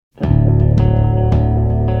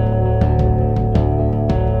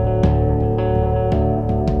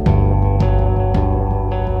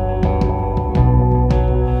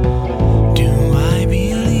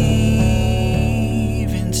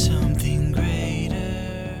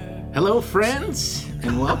Hello, friends,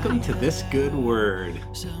 and welcome to This Good Word,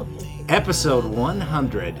 episode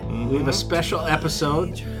 100. We have a special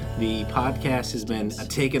episode. The podcast has been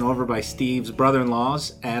taken over by Steve's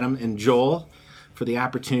brother-in-laws, Adam and Joel, for the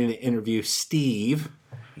opportunity to interview Steve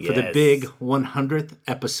for the big 100th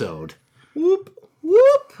episode. Whoop,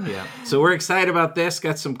 whoop. Yeah. So we're excited about this.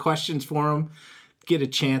 Got some questions for him. Get a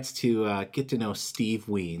chance to get to know Steve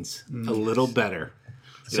Wiens a little better.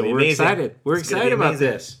 So we're excited. We're excited about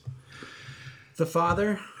this. The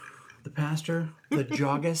father, the pastor, the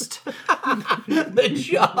joggist. The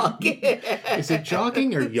jogging. Is it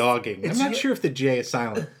jogging or yogging? I'm not sure if the J is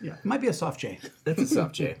silent. Yeah, it might be a soft J. That's a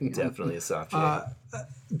soft J. Definitely a soft J.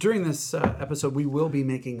 During this episode, we will be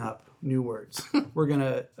making up new words. We're going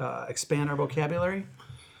to expand our vocabulary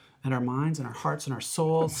and our minds and our hearts and our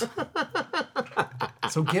souls.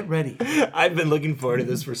 So get ready. I've been looking forward to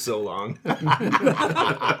this for so long.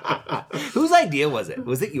 Whose idea was it?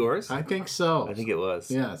 Was it yours? I think so. I think it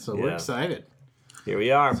was. Yeah, so we're excited. Here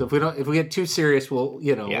we are. So if we get too serious, we'll,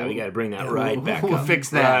 we got to bring that right back up. We'll fix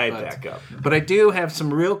that. Right back up. But I do have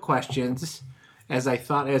some real questions, as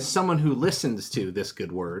someone who listens to This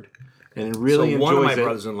Good Word and really enjoys it. One of my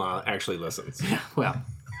brothers-in-law actually listens. Well,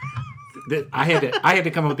 I had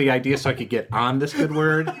to come up with the idea so I could get on This Good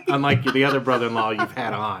Word, unlike the other brother-in-law you've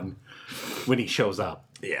had on when he shows up.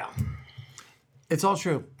 Yeah. It's all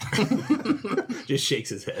true. Just shakes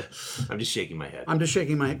his head. I'm just shaking my head. I'm just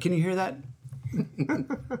shaking my head. Can you hear that?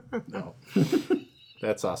 No.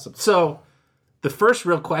 That's awesome. So the first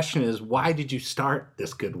real question is, why did you start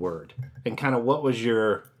This Good Word? And kind of what was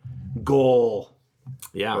your goal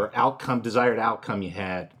or desired outcome you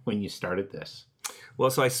had when you started this? Well,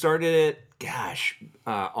 so I started it,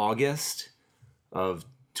 August of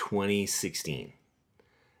 2016.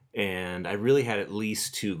 And I really had at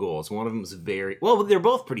least two goals. One of them was they're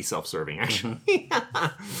both pretty self-serving, actually.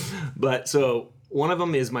 But so one of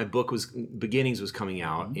them is my book Beginnings was coming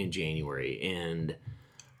out in January. And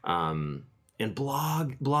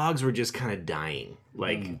blogs were just kind of dying.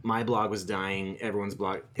 Like my blog was dying. Everyone's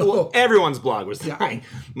blog was dying.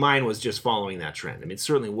 Mine was just following that trend. I mean, it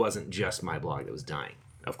certainly wasn't just my blog that was dying,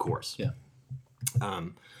 of course. Yeah.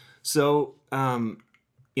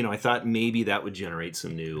 I thought maybe that would generate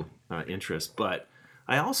some new interest, but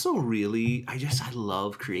I also I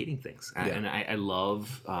love creating things, and I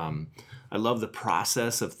love the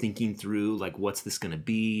process of thinking through, like, what's this going to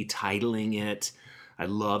be, titling it. I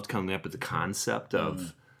loved coming up with the concept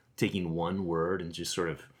of taking one word and just sort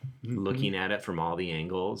of looking at it from all the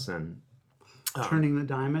angles and Turning the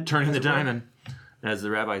diamond, as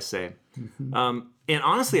the rabbis say. And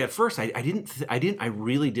honestly, at first, I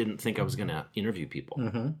really didn't think I was going to interview people.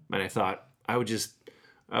 And I thought I would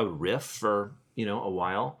riff for, a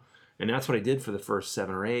while. And that's what I did for the first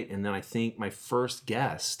 7 or 8. And then I think my first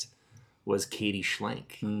guest was Katie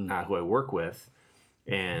Schlenk, who I work with.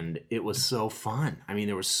 And it was so fun. I mean,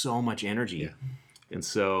 there was so much energy. Yeah. And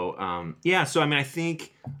so, I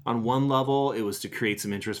think on one level, it was to create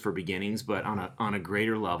some interest for Beginnings. But on a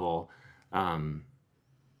greater level, I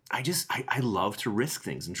love to risk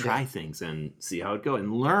things and try things and see how it goes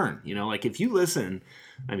and learn. Like, if you listen,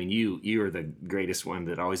 I mean, you are the greatest one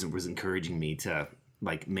that always was encouraging me to,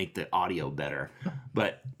 like, make the audio better.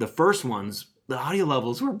 But the first ones, the audio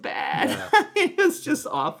levels were bad. Yeah. It was just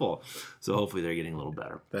awful. So hopefully they're getting a little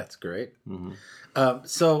better. That's great.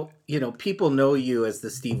 So, people know you as the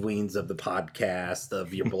Steve Wiens of the podcast,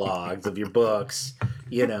 of your blogs, of your books,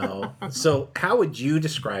 So how would you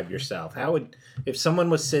describe yourself? If someone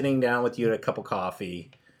was sitting down with you at a cup of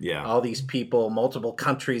coffee, all these people, multiple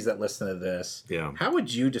countries that listen to this, how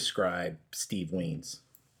would you describe Steve Wiens?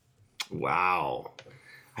 Wow.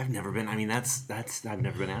 I've never been asked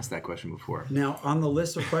that question before. Now, on the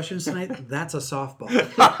list of questions tonight, that's a softball.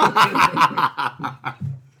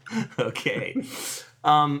 Okay.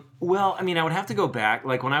 Well, I would have to go back.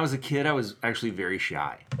 Like, when I was a kid, I was actually very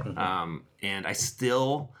shy. And I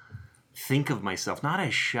still think of myself not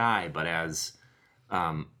as shy, but as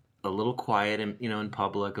a little quiet in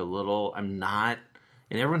public, I'm not,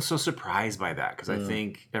 and everyone's so surprised by that, because I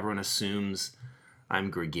think everyone assumes I'm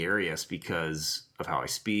gregarious because of how I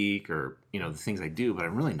speak or, the things I do, but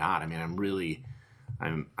I'm really not. I mean,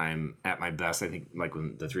 I'm at my best. I think, like,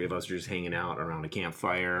 when the three of us are just hanging out around a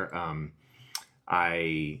campfire,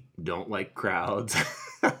 I don't like crowds.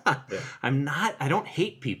 I don't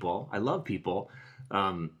hate people. I love people.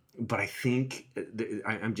 But I think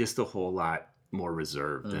I'm just a whole lot more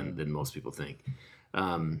reserved than most people think.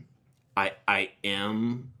 I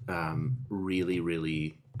am really,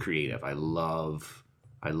 really creative. I love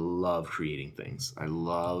creating things. I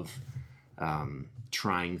love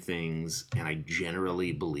trying things, and I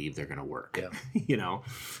generally believe they're going to work. Yeah. You know,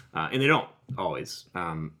 and they don't always.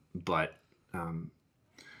 But and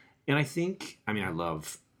I think, I mean, I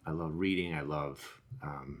love reading. I love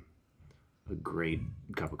a great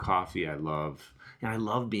cup of coffee. I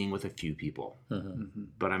love being with a few people.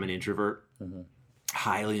 But I'm an introvert,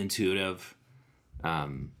 highly intuitive.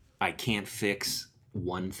 I can't fix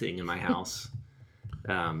one thing in my house.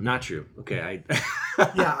 Not true. Okay.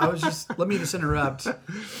 Yeah, let me just interrupt.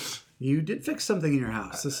 You did fix something in your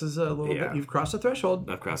house. This is a little bit, you've crossed a threshold.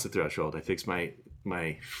 I've crossed the threshold. I fixed my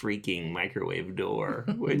freaking microwave door.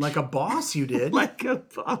 Which, Like a boss, you did. like a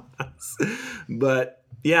boss. But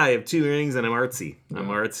yeah, I have 2 earrings and I'm artsy. I'm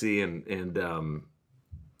artsy and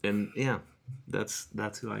yeah,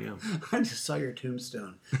 that's who I am. I just saw your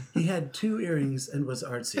tombstone. He had 2 earrings and was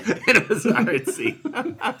artsy. It was artsy.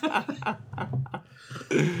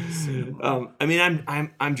 I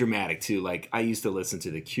mean, I'm dramatic too. Like, I used to listen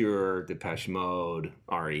to The Cure, Depeche Mode,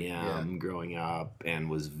 REM growing up, and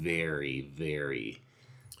was very, very,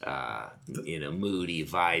 moody,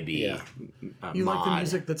 vibey. You like the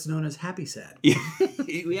music that's known as happy sad.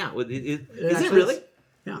 Yeah. Well, is it actually really? is.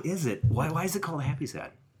 Yeah. Is it? Why is it called happy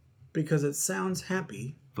sad? Because it sounds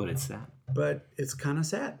happy, But it's sad. but it's kind of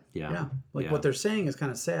sad. Yeah. Like Yeah. what they're saying is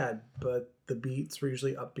kind of sad, but the beats were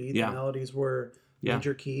usually upbeat. Yeah. The melodies were Yeah.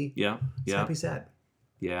 major key. Yeah. It's Yeah. happy sad.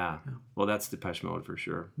 Yeah. Well, that's Depeche Mode for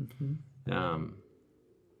sure.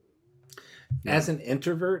 As an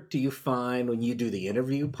introvert, do you find when you do the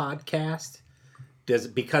interview podcast,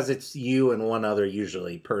 because it's you and one other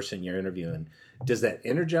usually person you're interviewing, does that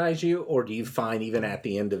energize you, or do you find even at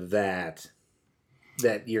the end of that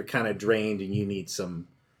you're kind of drained and you need some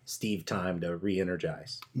Steve time to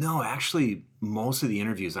re-energize? No, actually, most of the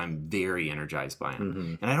interviews I'm very energized by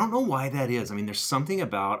them. And I don't know why that is. I mean, there's something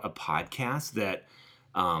about a podcast that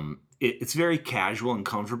it's very casual and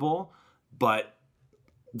comfortable, but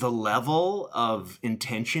the level of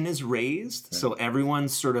intention is raised. Right. So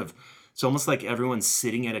everyone's it's almost like everyone's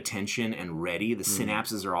sitting at attention and ready. The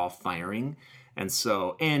synapses are all firing.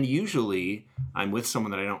 And usually I'm with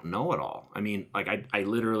someone that I don't know at all. I mean, like I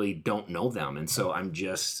literally don't know them. And so I'm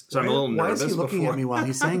just, I'm a little nervous. Why is he looking at me while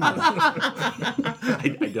he's saying that?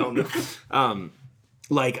 I don't know.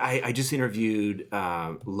 I just interviewed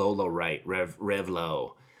Lola Wright, Rev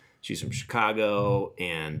Low. She's from Chicago.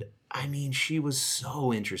 And I mean, she was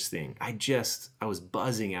so interesting. I was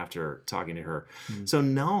buzzing after talking to her. So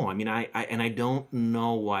no, I mean, I don't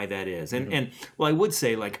know why that is. And I would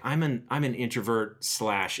say, like, I'm an introvert /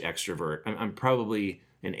 extrovert. I'm probably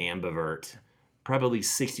an ambivert, probably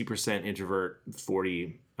 60% introvert,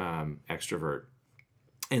 40 extrovert.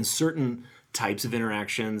 And certain types of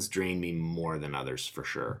interactions drain me more than others, for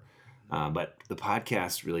sure. But the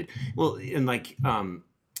podcast really,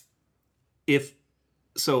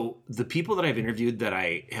 So the people that I've interviewed that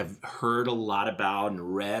I have heard a lot about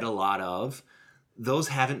and read a lot of, those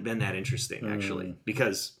haven't been that interesting, actually,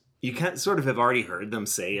 because you sort of have already heard them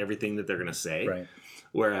say everything that they're going to say. Right.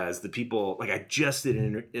 Whereas the people, like, I just did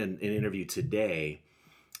an interview today,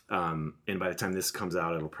 and by the time this comes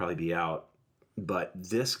out, it'll probably be out. But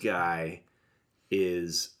this guy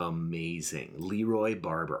is amazing. Leroy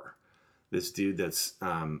Barber, this dude that's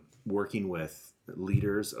working with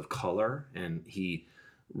leaders of color, and he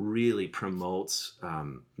really promotes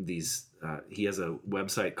these. He has a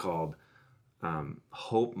website called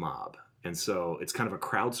Hope Mob, and so it's kind of a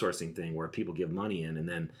crowdsourcing thing where people give money in, and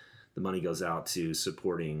then the money goes out to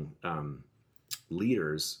supporting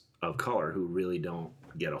leaders of color who really don't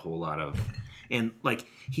get a whole lot of. And like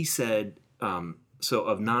he said, so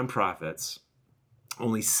of nonprofits,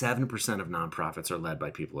 only 7% of nonprofits are led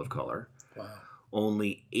by people of color. Wow.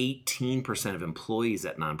 Only 18% of employees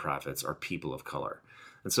at nonprofits are people of color.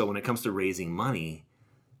 And so when it comes to raising money,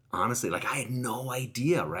 honestly, like, I had no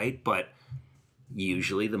idea, right? But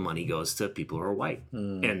usually the money goes to people who are white.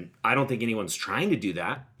 And I don't think anyone's trying to do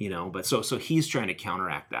that, but so he's trying to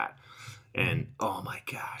counteract that. And oh my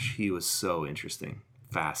gosh, he was so interesting,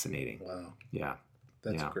 fascinating. Wow. Yeah.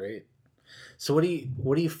 That's great. So what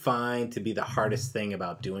do you find to be the hardest thing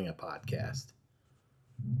about doing a podcast?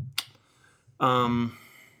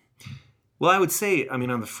 Well, I would say, I mean,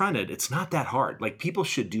 on the front end, it's not that hard. Like, people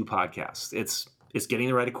should do podcasts. It's getting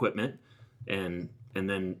the right equipment and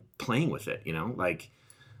then playing with it, like,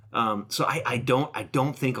 so I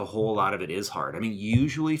don't think a whole lot of it is hard. I mean,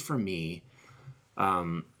 usually for me,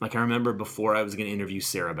 like, I remember before I was going to interview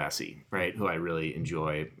Sarah Bessey, right, who I really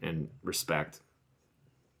enjoy and respect.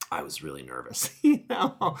 I was really nervous, you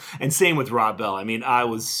know? And same with Rob Bell. I mean, I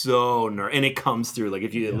was so nervous. And it comes through, like,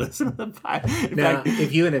 if you listen to the podcast. Now,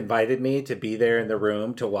 if you had invited me to be there in the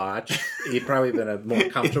room to watch, you'd probably been more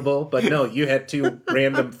comfortable. But no, you had two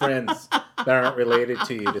random friends that aren't related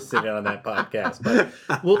to you to sit in on that podcast.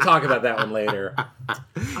 But we'll talk about that one later.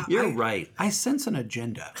 You're right. I sense an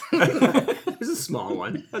agenda. There's a small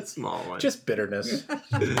one. A small one. Just bitterness.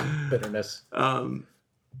 Bitterness.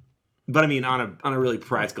 But I mean, on a really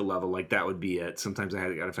practical level, like that would be it. Sometimes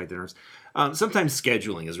I got to fight the nerves. Sometimes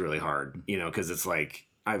scheduling is really hard, you know, because it's like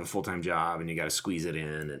I have a full-time job and you got to squeeze it in,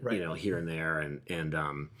 and you know, here and there,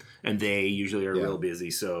 and they usually are real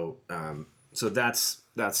busy, so that's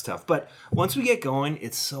tough. But once we get going,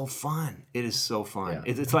 it's so fun. It is so fun.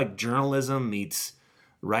 Yeah. It's like journalism meets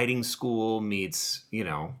writing school meets, you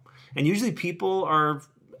know, and usually people are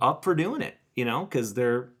up for doing it, you know, because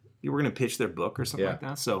we're going to pitch their book or something like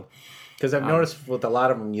that. So. Because I've noticed with a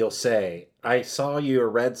lot of them, you'll say, I saw you or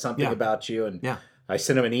read something about you, and I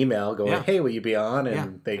sent them an email going, hey, will you be on?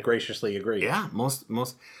 And they graciously agree. Yeah, most, I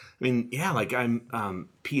mean, like I'm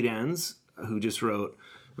Pete Enns, who just wrote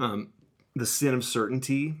The Sin of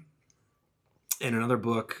Certainty and another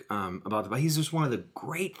book about the Bible. He's just one of the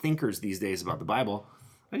great thinkers these days about the Bible.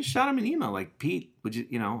 I just shot him an email like, Pete, would you,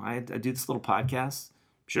 you know, I do this little podcast.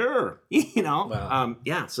 Sure. You know,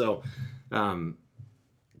 Wow. So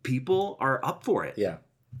people are up for it. Yeah.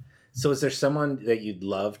 So is there someone that you'd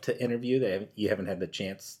love to interview that you haven't had the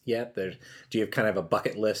chance yet? Do you have kind of a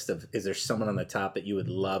bucket list is there someone on the top that you would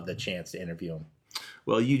love the chance to interview him?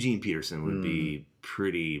 Well, Eugene Peterson would be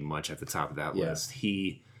pretty much at the top of that list.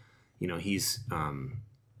 He, you know, he's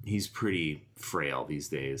pretty frail these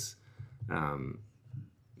days.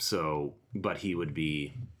 But he would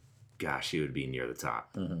be near the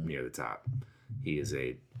top, near the top. He's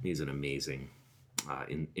an amazing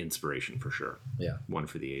inspiration for sure. Yeah. One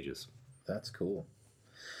for the ages. That's cool.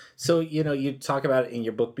 So, you know, you talk about it in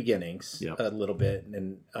your book Beginnings a little bit,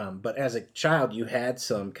 and but as a child, you had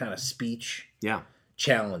some kind of speech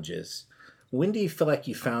challenges. When do you feel like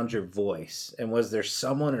you found your voice? And was there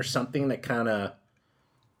someone or something that kind of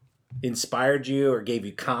inspired you or gave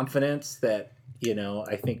you confidence that, you know,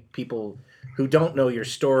 I think people who don't know your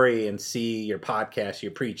story and see your podcast,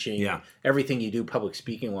 your preaching, everything you do public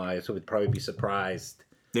speaking wise would probably be surprised.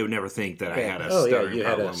 They would never think that I had a stuttering problem. You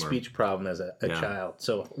had a speech problem as a child.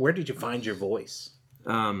 So where did you find your voice?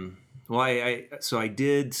 Well, I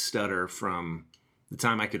did stutter from the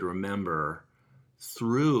time I could remember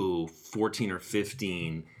through 14 or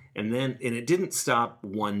 15, and it didn't stop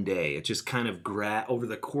one day. It just kind of over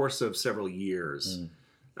the course of several years.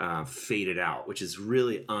 Faded out, which is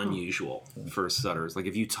really unusual for stutterers. Like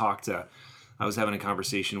if you I was having a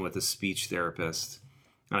conversation with a speech therapist,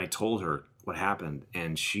 and I told her what happened,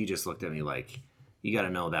 and she just looked at me like, you got to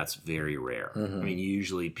know that's very rare. I mean,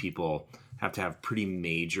 usually people have to have pretty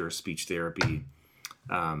major speech therapy.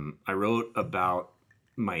 I wrote about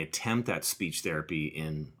my attempt at speech therapy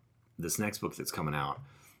in this next book that's coming out,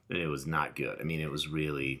 and it was not good. I mean, it was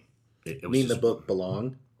really... It was the book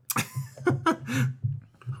Belong?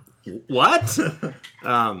 What?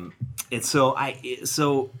 And so I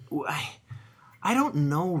don't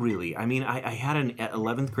know really. I mean, I had an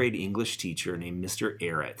 11th grade English teacher named Mr.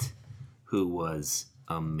 Arrett, who was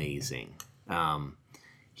amazing.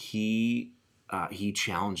 He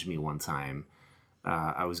challenged me one time.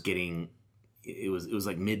 It was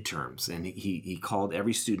like midterms, and he called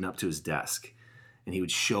every student up to his desk, and he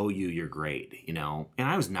would show you your grade, you know. And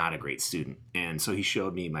I was not a great student, and so he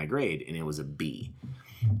showed me my grade, and it was a B,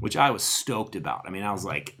 which I was stoked about. I mean, I was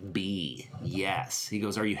like, B, yes. He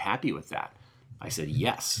goes, are you happy with that? I said,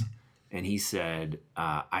 yes. And he said,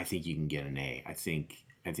 I think you can get an A. I think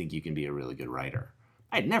you can be a really good writer.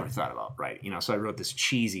 I'd never thought about writing, you know. So I wrote this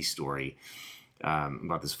cheesy story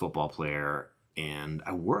about this football player, and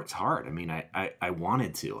I worked hard. I mean, I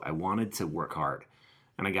wanted to work hard,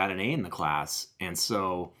 and I got an A in the class. And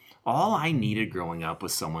so all I needed growing up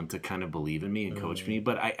was someone to kind of believe in me and coach me,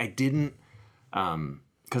 but I didn't,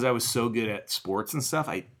 because I was so good at sports and stuff.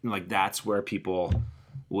 That's where people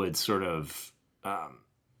would sort of,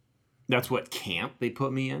 that's what camp they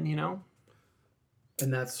put me in, you know?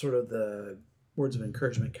 And that's sort of the words of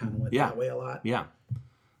encouragement kind of went that way a lot. Yeah.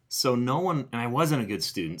 So no one, and I wasn't a good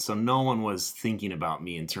student, so no one was thinking about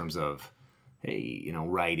me in terms of, hey, you know,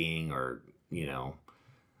 writing or, you know.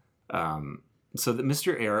 So that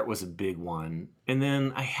Mr. Arrett was a big one. And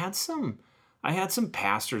then I had some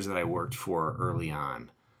pastors that I worked for early on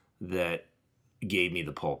that gave me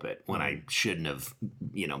the pulpit when I shouldn't have,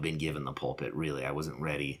 you know, been given the pulpit. Really, I wasn't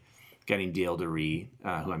ready. A guy named Dale DeRee,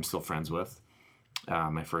 who I'm still friends with,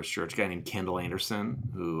 my first church, a guy named Kendall Anderson,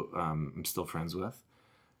 who I'm still friends with.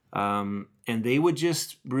 And they would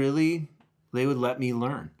just really, they would let me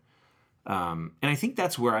learn. And I think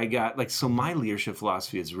that's where I got, like, so my leadership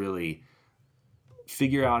philosophy is really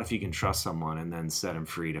figure out if you can trust someone and then set them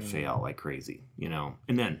free to fail like crazy, you know,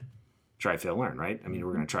 and then try, fail, learn, right? I mean,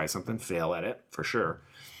 we're going to try something, fail at it for sure.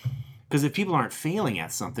 Because if people aren't failing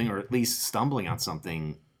at something, or at least stumbling on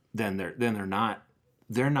something, then they're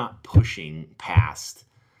not pushing past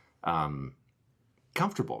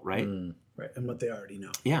comfortable, right? Right, and what they already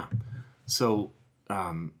know. Yeah. So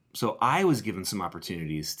so I was given some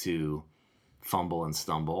opportunities to fumble and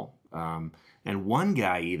stumble. And one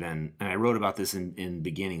guy even, and I wrote about this in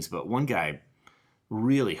beginnings, but one guy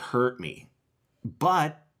really hurt me.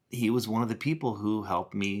 But he was one of the people who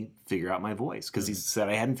helped me figure out my voice, because he said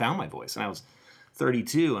I hadn't found my voice. And I was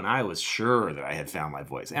 32 and I was sure that I had found my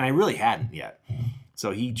voice. And I really hadn't yet.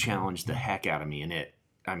 So he challenged the heck out of me, and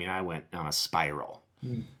I went on a spiral.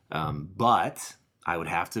 But I would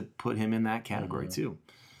have to put him in that category too.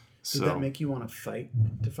 So, did that make you want to fight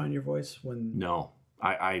to find your voice? No.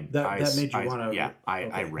 That made you want to... Yeah,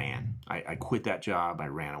 I ran. I quit that job. I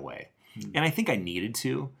ran away. And I think I needed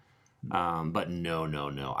to. But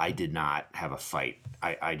no. I did not have a fight.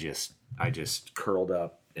 I just curled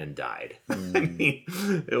up and died. I mean,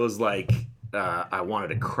 it was like I wanted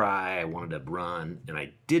to cry. I wanted to run. And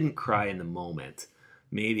I didn't cry in the moment.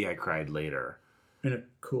 Maybe I cried later. In a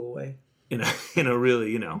cool way? In a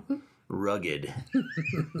really, rugged,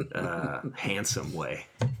 handsome way.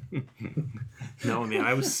 No, man,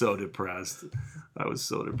 I was so depressed.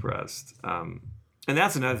 And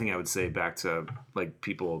that's another thing I would say back to, like,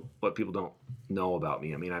 what people don't know about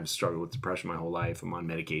me. I mean, I've struggled with depression my whole life. I'm on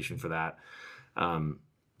medication for that. And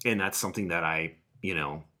that's something that I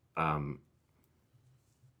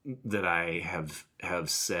have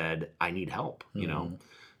said I need help, you know.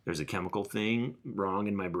 There's a chemical thing wrong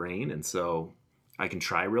in my brain, and so I can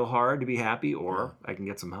try real hard to be happy, or I can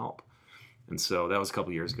get some help. And so that was a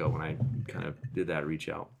couple years ago when I kind of did that reach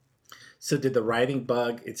out. So did the writing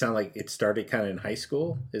bug, it sounded like it started kind of in high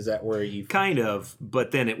school? Is that where you... Kind of, but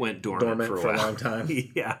then it went dormant for a long time?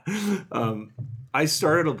 Yeah. I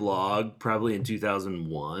started a blog probably in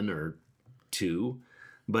 2001 or 2,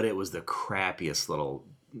 but it was the crappiest little...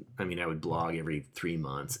 I mean, I would blog every 3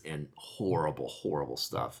 months, and horrible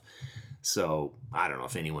stuff. So I don't know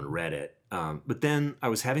if anyone read it. But then I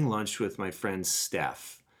was having lunch with my friend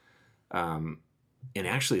Steph. And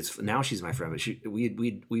actually, now she's my friend, but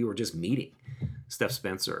we were just meeting, Steph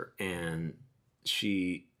Spencer. And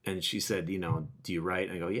she said, do you write?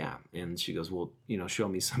 And I go, yeah. And she goes, well, show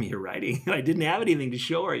me some of your writing. And I didn't have anything to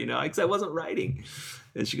show her, because I wasn't writing.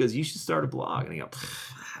 And she goes, you should start a blog. And I go,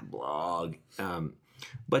 blog.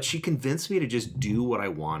 But she convinced me to just do what I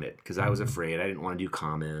wanted, because I was afraid. I didn't want to do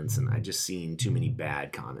comments, and I just seen too many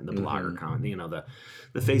bad comments. The blogger comment,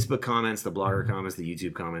 the Facebook comments, the blogger comments, the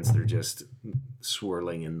YouTube comments, they're just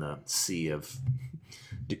swirling in the sea of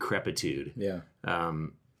decrepitude. Yeah.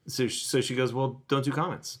 So she goes, well, don't do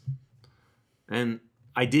comments. And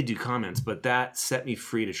I did do comments, but that set me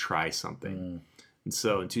free to try something. And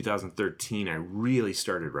so in 2013, I really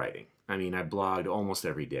started writing. I mean, I blogged almost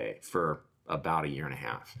every day for about a year and a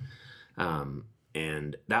half.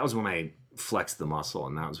 And that was when I flexed the muscle.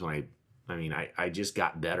 And that was when I just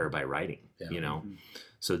got better by writing,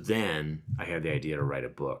 So then I had the idea to write a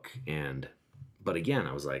book. But again,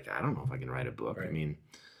 I was like, I don't know if I can write a book. Right. I mean,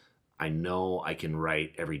 I know I can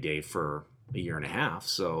write every day for a year and a half.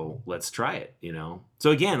 So let's try it, So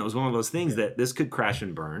again, it was one of those things that this could crash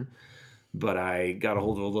and burn. But I got a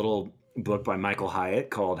hold of a little book by Michael Hyatt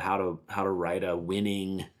called How to Write a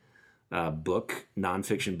Winning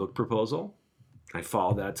nonfiction book proposal. I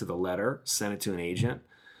followed that to the letter, sent it to an agent.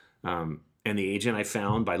 And the agent I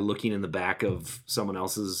found by looking in the back of someone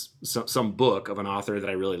else's, some book of an author that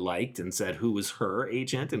I really liked, and said who was her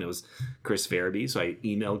agent. And it was Chris Farabee. So I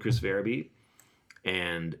emailed Chris Farabee.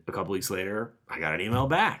 And a couple weeks later, I got an email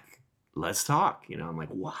back. Let's talk. I'm like,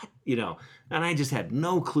 what? And I just had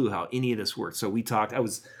no clue how any of this worked. So we talked.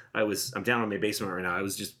 I'm down in my basement right now.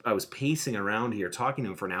 I was pacing around here talking to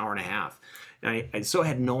him for an hour and a half. And I so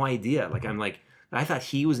had no idea. I thought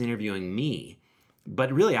he was interviewing me,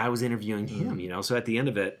 but really I was interviewing him, So at the end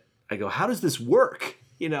of it, I go, how does this work?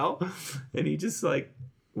 And he just like,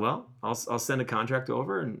 well, I'll send a contract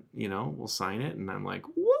over and, we'll sign it. And I'm like,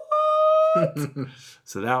 what?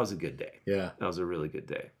 So that was a good day. Yeah. That was a really good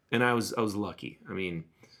day. And I was lucky. I mean,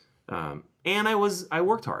 and I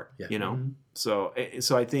worked hard, So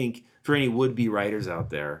I think for any would-be writers out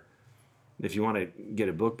there, if you want to get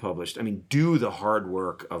a book published, I mean, do the hard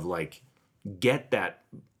work of get that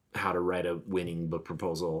how to write a winning book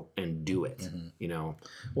proposal and do it.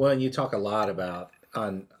 Well, and you talk a lot about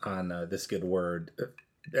on this good word.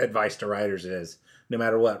 Advice to writers is no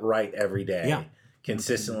matter what, write every day. Yeah.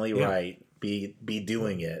 Consistently write. Be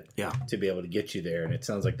doing it. Yeah. To be able to get you there, and it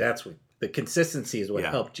sounds like that's what the consistency is what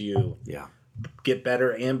helped you. Yeah. Get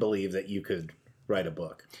better and believe that you could write a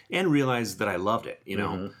book and realize that I loved it.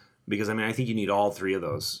 Because I think you need all three of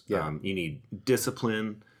those. Yeah. You need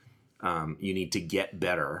discipline. You need to get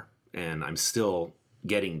better, and I'm still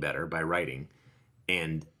getting better by writing.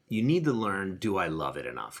 And you need to learn, do I love it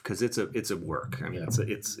enough? Because it's a work. I mean,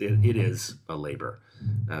 it is a labor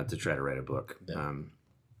to try to write a book. Yeah.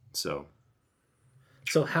 So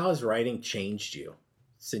how has writing changed you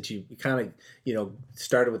since you kind of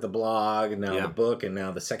started with the blog and now the book and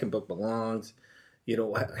now the second book belongs?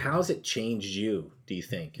 How has it changed you? Do you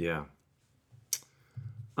think? Yeah.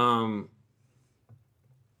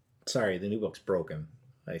 Sorry, the new book's broken.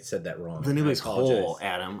 I said that wrong. The new book's whole,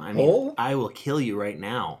 Adam. I mean, Whole? I will kill you right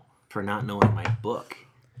now for not knowing my book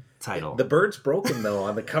title. The bird's broken though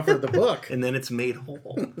on the cover of the book. And then it's made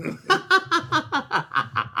whole.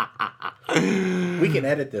 We can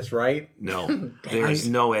edit this, right? No, there's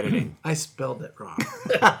no editing. I spelled it wrong.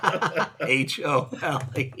 HOLE.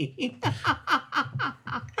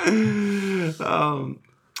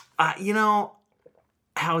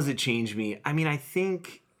 How has it changed me? I mean, I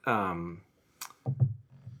think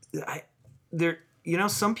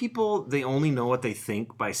some people, they only know what they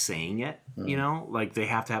think by saying it. Like they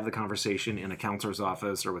have to have the conversation in a counselor's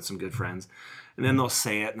office or with some good friends, and then they'll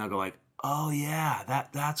say it and they'll go like, "Oh yeah,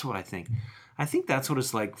 that's what I think." I think that's what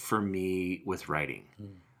it's like for me with writing.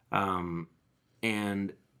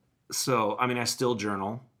 And so, I mean, I still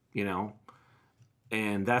journal,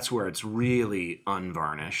 and that's where it's really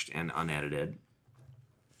unvarnished and unedited.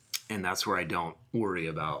 And that's where I don't worry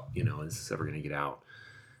about, is this ever going to get out?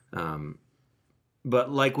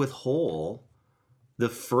 But like with Whole, the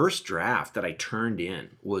first draft that I turned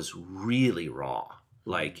in was really raw.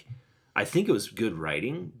 Like, I think it was good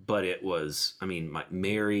writing, but it was,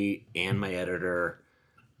 Mary and my editor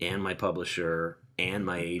and my publisher and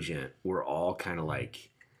my agent were all kind of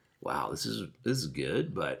like, wow, this is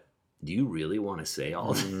good, but do you really want to say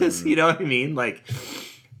all this? You know what I mean? Like,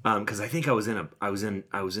 because I think I was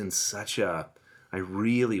in such a, I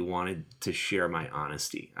really wanted to share my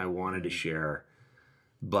honesty. I wanted to share,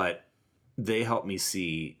 but they helped me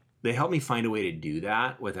find a way to do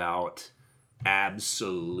that without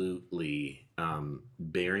absolutely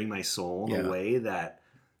bearing my soul in a way that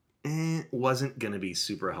wasn't going to be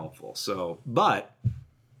super helpful. So, but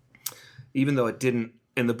even though it didn't,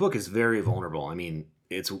 and the book is very vulnerable. I mean,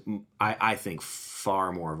 it's, I think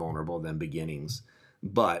far more vulnerable than Beginnings,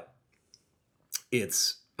 but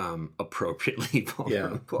it's appropriately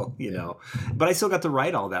vulnerable, but I still got to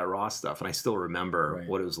write all that raw stuff. And I still remember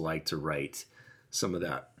what it was like to write some of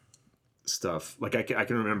that stuff. Like I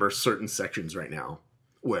can remember certain sections right now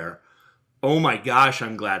where, oh my gosh,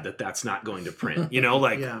 I'm glad that that's not going to print,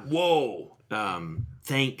 whoa,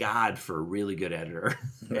 thank God for really good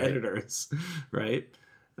editors. Right.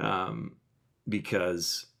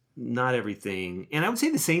 Because not everything, and I would say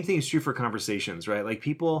the same thing is true for conversations, right? Like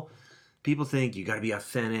people think you got to be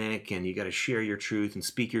authentic and you got to share your truth and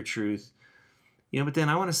speak your truth, but then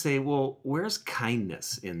I want to say, well, where's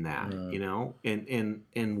kindness in that,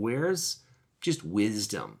 and where's just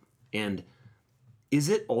wisdom? And is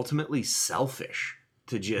it ultimately selfish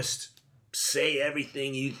to just say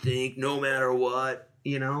everything you think no matter what,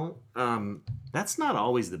 that's not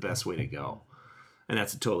always the best way to go. And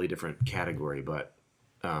that's a totally different category, but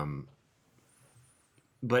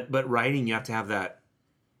writing, you have to have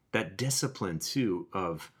that discipline too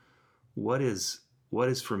of what is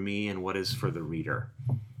for me and what is for the reader.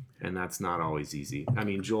 And that's not always easy. I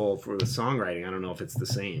mean, Joel, for the songwriting, I don't know if it's the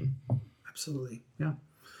same. Absolutely. Yeah.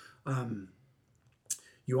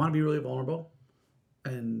 You want to be really vulnerable,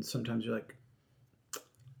 and sometimes you're like,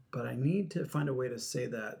 but I need to find a way to say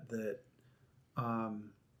that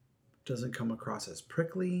doesn't come across as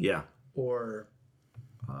prickly or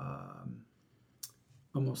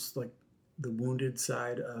almost like the wounded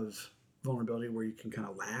side of vulnerability where you can kind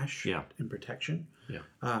of lash in protection.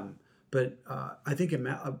 But I think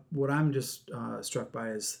what I'm just struck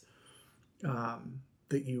by is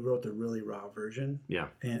that you wrote the really raw version.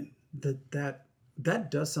 And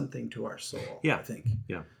that does something to our soul, I think.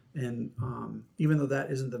 And even though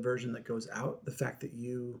that isn't the version that goes out, the fact that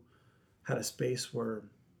you had a space where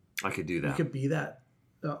I could do that. You could be that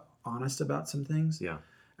honest about some things.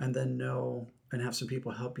 And then know and have some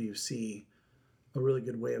people help you see a really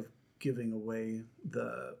good way of giving away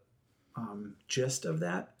the gist of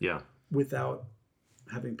that. Without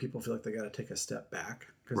having people feel like they got to take a step back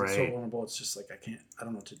because it's so vulnerable. It's just like, I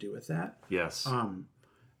don't know what to do with that. Yes.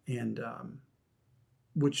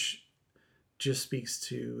 Which just speaks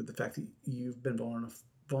to the fact that you've been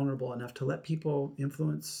vulnerable enough to let people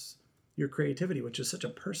influence your creativity, which is such a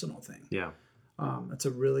personal thing. Yeah.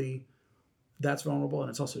 That's vulnerable, and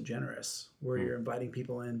it's also generous, where you're inviting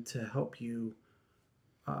people in to help you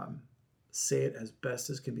say it as best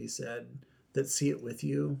as can be said, that see it with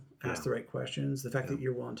you, ask the right questions. The fact that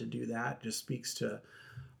you're willing to do that just speaks to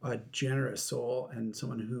a generous soul and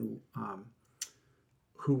someone who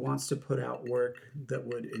wants to put out work that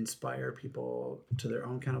would inspire people to their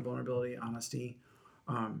own kind of vulnerability, honesty,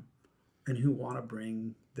 and who want to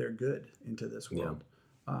bring their good into this world.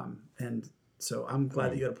 And so I'm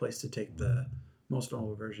glad that you had a place to take the most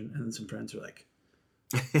vulnerable version. And then some friends are like,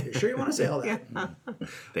 "You're sure you want to say all that?"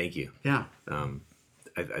 Thank you. Yeah.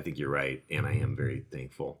 I think you're right, and I am very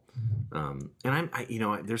thankful. And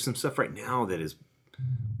there's some stuff right now that is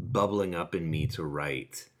bubbling up in me to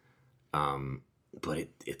write, but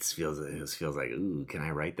it feels like, ooh, can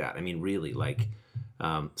I write that? I mean, really, like,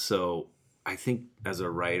 so I think as a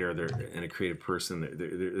writer and a creative person,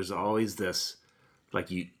 there's always this, like,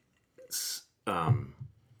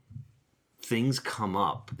 things come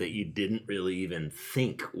up that you didn't really even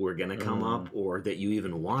think were going to come up, or that you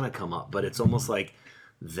even want to come up, but it's almost like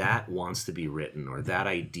that wants to be written, or that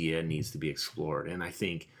idea needs to be explored. And I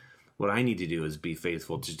think what I need to do is be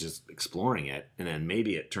faithful to just exploring it, and then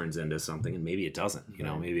maybe it turns into something, and maybe it doesn't.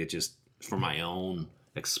 Maybe it just for my own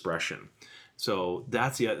expression. So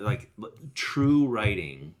that's true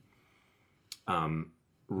writing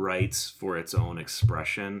writes for its own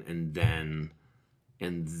expression, and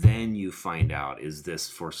then you find out, is this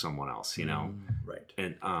for someone else? Right.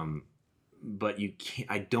 And but you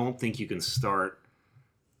can't. I don't think you can start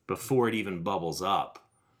before it even bubbles up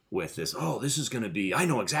with this. Oh, this is going to be. I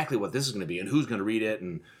know exactly what this is going to be, and who's going to read it,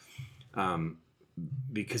 and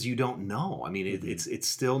because you don't know. I mean, it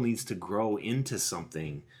still needs to grow into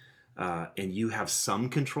something, and you have some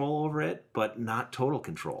control over it, but not total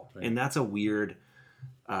control. Right. And that's a weird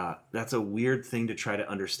thing to try to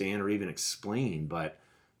understand or even explain, but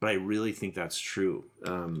I really think that's true.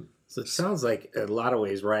 So it sounds like in a lot of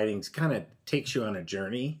ways writing kind of takes you on a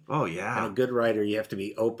journey. Oh yeah. And a good writer, you have to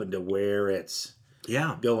be open to where it's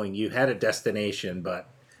going. You had a destination, but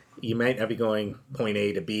you might not be going point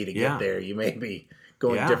A to B to get there. You may be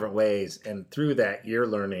going different ways, and through that you're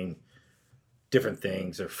learning different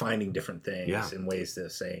things or finding different things and ways to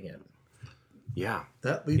saying it. Yeah.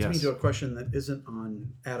 That leads me to a question that isn't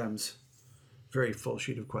on Adam's very full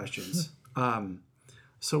sheet of questions.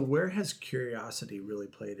 So where has curiosity really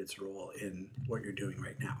played its role in what you're doing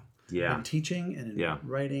right now? Yeah. In teaching and in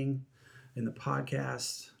writing, in the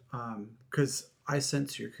podcast? Because I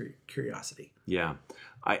sense your curiosity. Yeah.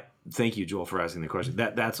 I thank you, Joel, for asking the question.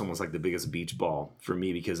 That's almost like the biggest beach ball for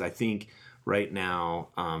me, because I think right now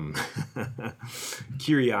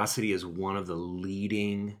curiosity is one of the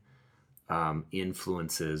leading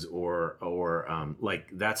influences, or like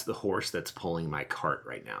that's the horse that's pulling my cart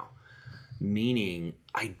right now. Meaning,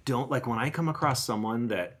 I don't like when I come across someone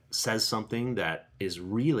that says something that is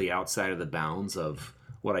really outside of the bounds of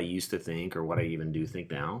what I used to think, or what I even do think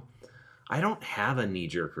now. I don't have a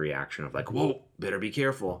knee-jerk reaction of like, whoa, better be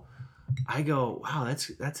careful. I go, wow,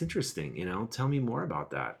 that's interesting. Tell me more about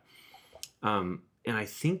that. And I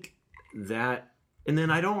think that, and then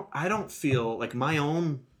I don't feel like my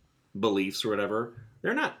own beliefs or whatever,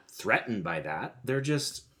 they're not threatened by that.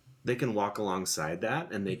 They can walk alongside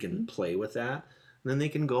that, and they can play with that, and then they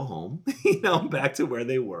can go home, back to where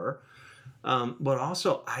they were. But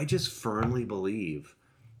also, I just firmly believe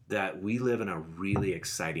that we live in a really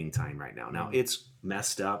exciting time right now. Now, it's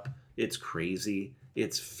messed up, it's crazy,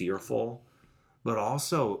 it's fearful, but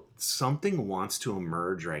also something wants to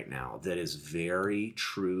emerge right now that is very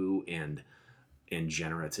true and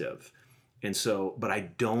generative. And so, but I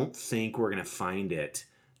don't think we're going to find it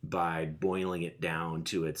by boiling it down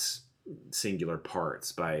to its singular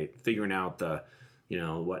parts, by figuring out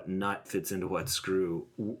what nut fits into what screw.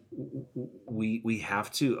 We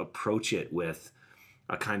have to approach it with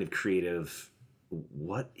a kind of creative,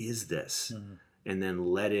 what is this? Mm-hmm. And then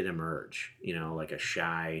let it emerge, like a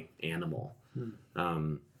shy animal.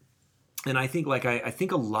 Mm-hmm. And I think I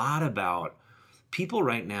think a lot about people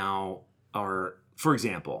right now are, for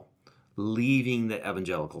example, leaving the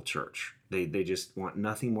evangelical church. They just want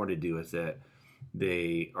nothing more to do with it.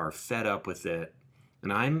 They are fed up with it.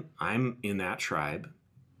 And I'm in that tribe,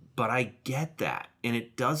 but I get that. And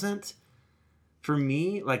it doesn't, for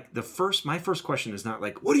me, like my first question is not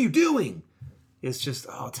like, what are you doing? It's just,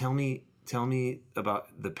 oh, tell me Tell me about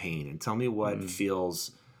the pain, and tell me what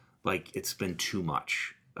feels like it's been too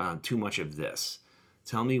much of this.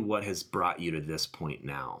 Tell me what has brought you to this point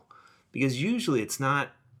now. Because usually it's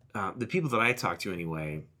not, the people that I talk to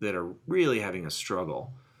anyway, that are really having a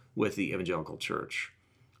struggle with the evangelical church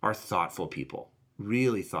are thoughtful people,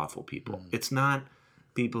 really thoughtful people. It's not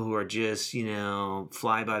people who are just,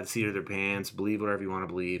 fly by the seat of their pants, believe whatever you want to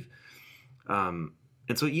believe.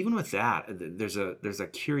 And so even with that, there's a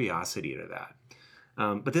curiosity to that.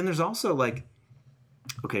 But then there's also like,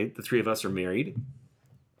 okay, the three of us are married,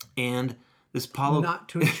 and this Not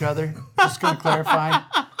to each other. Just going to clarify,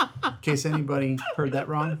 in case anybody heard that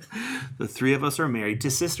wrong. The three of us are married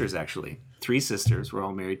to sisters, actually. 3 sisters. We're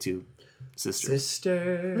all married to sisters.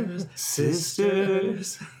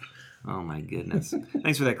 Sisters. Oh my goodness.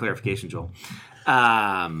 Thanks for that clarification, Joel.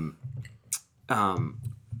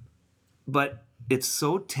 But it's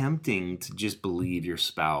so tempting to just believe your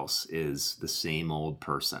spouse is the same old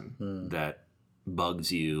person that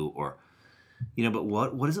bugs you, or, but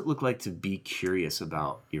what does it look like to be curious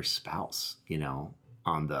about your spouse,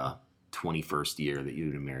 on the 21st year that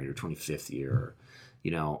you've been married, or 25th year,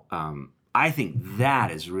 I think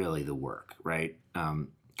that is really the work, right?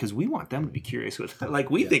 Because we want them to be curious with, like,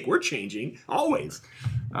 we think we're changing always,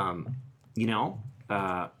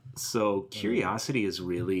 so curiosity is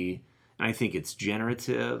really, I think it's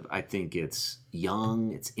generative. I think it's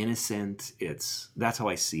young. It's innocent. That's how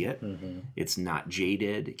I see it. It's not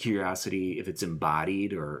jaded. Curiosity, if it's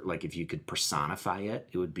embodied, or like if you could personify it,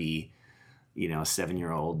 it would be, a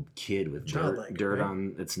 7-year-old kid with dirt right?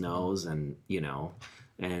 on its nose, and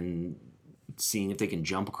and seeing if they can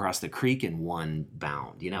jump across the creek in one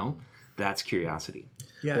bound. That's curiosity.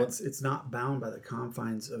 Yeah, it's not bound by the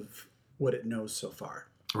confines of what it knows so far.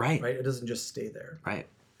 Right. Right. It doesn't just stay there. Right.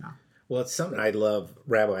 Well, it's something I love.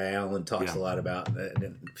 Rabbi Allen talks a lot about, and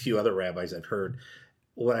a few other rabbis I've heard.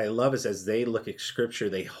 What I love is as they look at Scripture,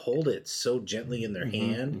 they hold it so gently in their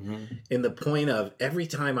hand, in the point of every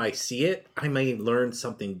time I see it, I may learn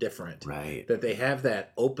something different. Right. That they have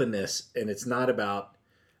that openness, and it's not about,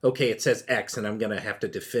 okay, it says X, and I'm going to have to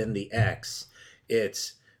defend the X.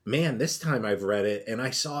 It's, man, this time I've read it, and I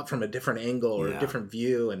saw it from a different angle or a different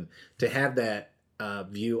view, and to have that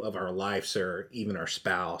view of our lives, or even our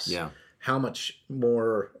spouse, how much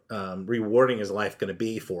more rewarding is life going to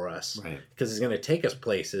be for us? Right. Because it's going to take us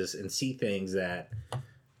places and see things that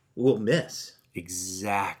we'll miss.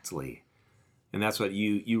 Exactly. And that's what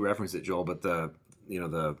you referenced it, Joel, but the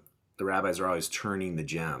rabbis are always turning the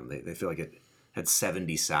gem. They feel like it had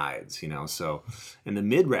 70 sides, So in the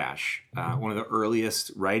Midrash, one of the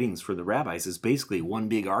earliest writings for the rabbis is basically one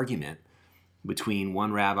big argument between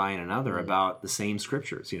one rabbi and another about the same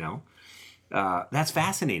scriptures, That's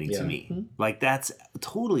fascinating to me. Like, that's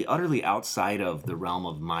totally, utterly outside of the realm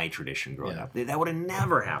of my tradition growing up. That would have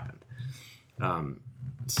never happened. I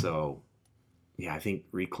think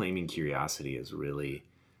reclaiming curiosity is really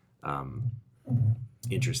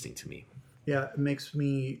interesting to me. Yeah, it makes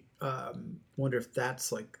me wonder if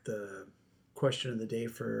that's like the question of the day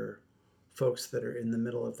for folks that are in the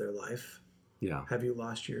middle of their life. Yeah. Have you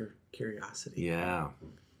lost your curiosity? Yeah.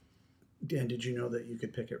 And did you know that you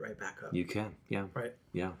could pick it right back up? You can, yeah. Right?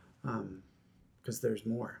 Yeah. Because there's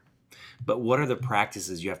more. But what are the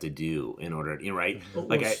practices you have to do in order, right?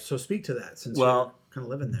 So speak to that, since you're kind of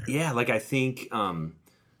living there. Yeah, like I think,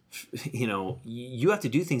 you have to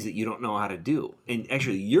do things that you don't know how to do. And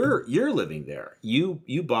actually, you're living there.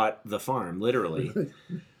 You bought the farm, literally.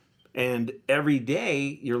 And every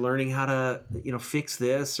day you're learning how to, fix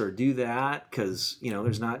this or do that, because,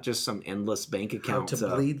 there's not just some endless bank account. How to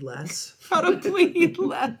bleed less. How to bleed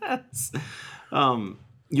less.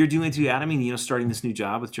 You're doing it too, Adam. Starting this new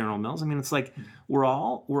job with General Mills. It's like we're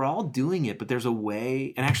all doing it, but there's a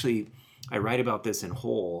way. And actually, I write about this in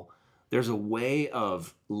Whole. There's a way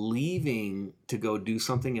of leaving to go do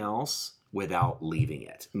something else without leaving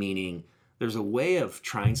it. Meaning, there's a way of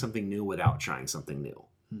trying something new without trying something new.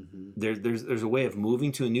 There's a way of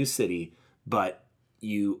moving to a new city, but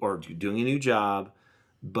or doing a new job,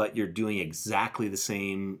 but you're doing exactly the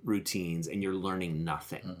same routines and you're learning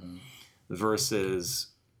nothing. Versus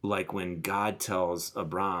like when God tells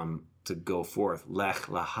Abram to go forth, Lech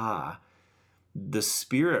Lecha, the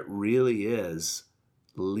Spirit really is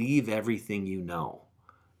leave everything you know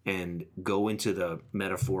and go into the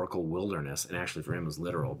metaphorical wilderness. And actually for him it was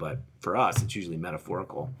literal, but for us it's usually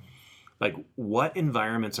metaphorical. Like, what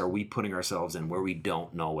environments are we putting ourselves in where we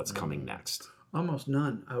don't know what's coming next? Almost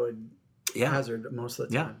none, I would hazard most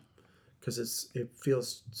of the time. Because it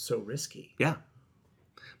feels so risky. Yeah.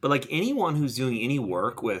 But like anyone who's doing any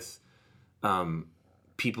work with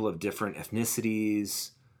people of different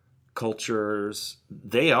ethnicities, cultures,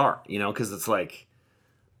 they are, because it's like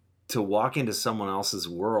to walk into someone else's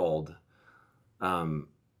world.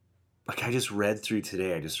 Like I just read through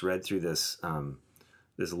this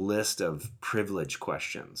this list of privilege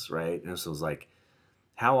questions, right? And so it was like,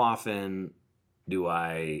 how often do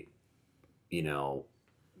I,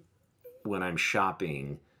 when I'm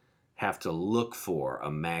shopping, have to look for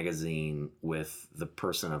a magazine with the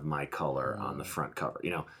person of my color on the front cover?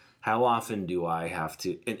 How often do I have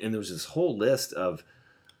to, and there was this whole list of,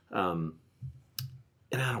 and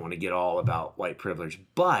I don't want to get all about white privilege,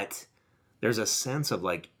 but there's a sense of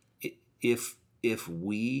like, if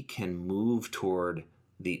we can move toward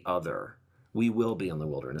the other, we will be in the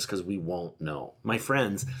wilderness because we won't know. My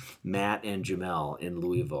friends, Matt and Jamel in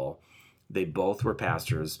Louisville, they both were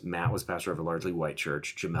pastors. Matt was pastor of a largely white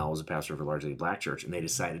church. Jamel was a pastor of a largely black church. And they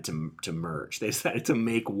decided to merge. They decided to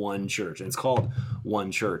make one church. And it's called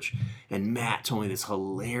One Church. And Matt told me this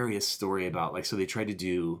hilarious story about, like, so they tried to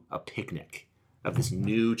do a picnic of this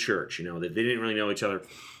new church, that they didn't really know each other.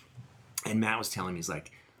 And Matt was telling me, he's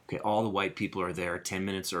like, okay, all the white people are there 10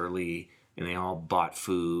 minutes early. And they all bought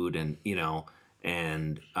food and,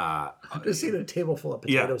 I've just seen a table full of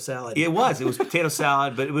potato salad. It was potato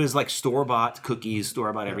salad, but it was like store-bought cookies,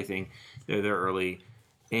 store-bought everything. They're there early.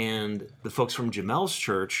 And the folks from Jamel's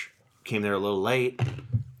church came there a little late.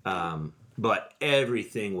 But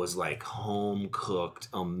everything was like home-cooked,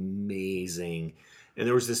 amazing. And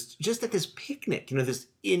there was this, just at this picnic, this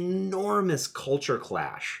enormous culture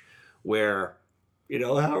clash where,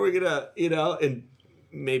 how are we going to, and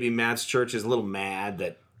maybe Matt's church is a little mad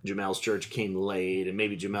that Jamel's church came late, and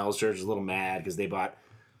maybe Jamel's church is a little mad because they bought,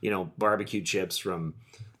 barbecue chips from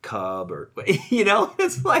Cub, or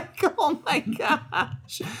it's like, oh my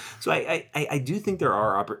gosh. So I do think there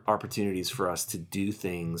are opportunities for us to do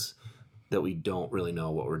things that we don't really know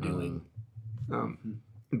what we're doing,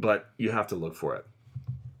 but you have to look for it.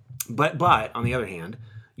 But on the other hand,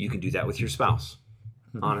 you can do that with your spouse.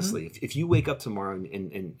 Honestly, if you wake up tomorrow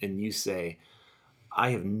and you say,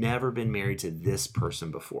 I have never been married to this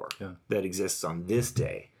person before that exists on this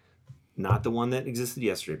day, not the one that existed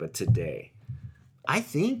yesterday, but today, I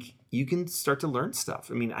think you can start to learn stuff.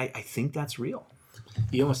 I mean, I think that's real.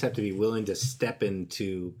 You almost have to be willing to step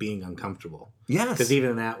into being uncomfortable. Yes. Because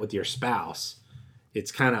even that with your spouse,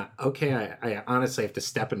 it's kind of, okay, I honestly have to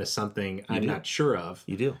step into something I'm not sure of.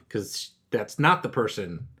 You do. Because that's not the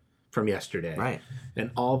person from yesterday. Right.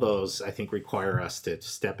 And all those, I think, require us to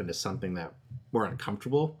step into something that we're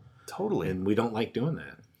uncomfortable. Totally. And we don't like doing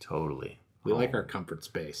that. Totally. We like our comfort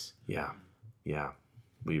space. Yeah. Yeah.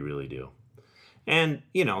 We really do. And,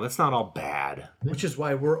 that's not all bad. Which is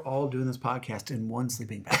why we're all doing this podcast in one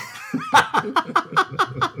sleeping bag.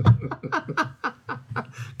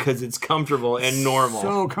 Because it's comfortable and normal.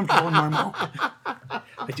 So comfortable and normal.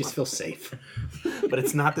 I just feel safe. But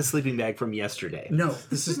it's not the sleeping bag from yesterday. No,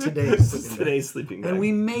 this is today's sleeping bag. Today's sleeping bag. And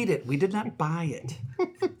we made it. We did not buy it.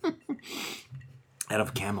 Out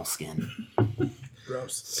of camel skin.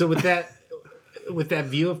 Gross. So with that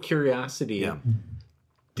view of curiosity,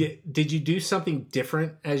 did you do something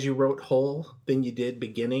different as you wrote Whole than you did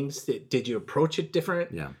Beginnings? Did you approach it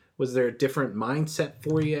different? Yeah. Was there a different mindset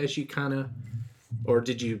for you as you or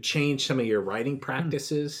did you change some of your writing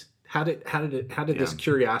practices? How did this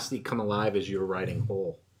curiosity come alive as you were writing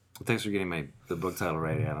Whole? Thanks for getting the book title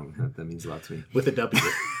right, Adam. That means a lot to me. With a W.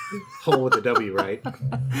 Whole with a W, right?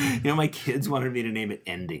 My kids wanted me to name it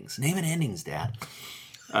Endings. Name it Endings, Dad.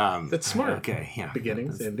 That's smart. Okay, yeah.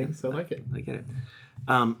 Beginnings, endings. I like it. I get it.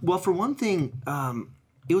 Well, for one thing,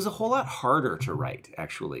 it was a whole lot harder to write,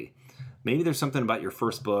 actually. Maybe there's something about your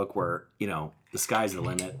first book where, the sky's the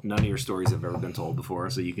limit. None of your stories have ever been told before,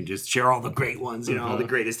 so you can just share all the great ones, all the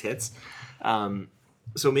greatest hits.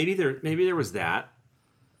 So maybe there was that,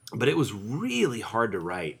 but it was really hard to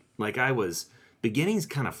write. Like Beginnings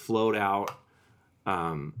kind of flowed out,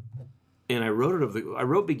 and I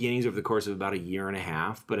wrote Beginnings over the course of about a year and a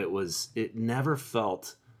half, but it never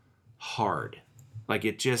felt hard. Like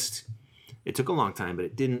it took a long time, but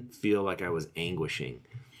it didn't feel like I was anguishing.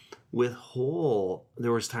 With Whole,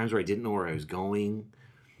 there was times where I didn't know where I was going.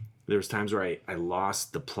 There was times where I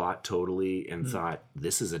lost the plot totally and thought,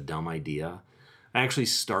 this is a dumb idea. I actually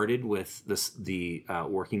started with the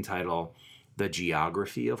working title, The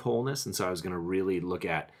Geography of Wholeness. And so I was going to really look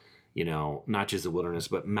at, not just the wilderness,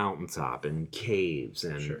 but mountaintop and caves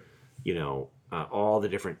and, all the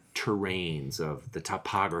different terrains of the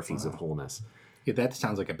topographies of wholeness. Yeah, that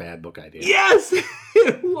sounds like a bad book idea. Yes,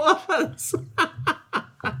 it was.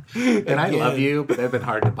 And I love you, but they've been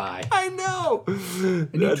hard to buy. I know.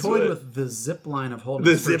 And you toyed with the zip line of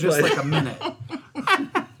wholeness for just like a minute.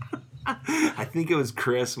 I think it was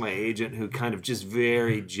Chris, my agent, who kind of just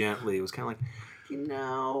very gently was kind of like,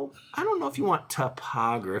 I don't know if you want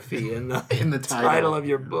topography in the In the title of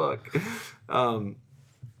your book.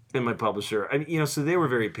 And my publisher, so they were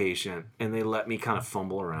very patient, and they let me kind of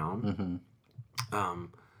fumble around.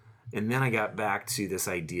 And then I got back to this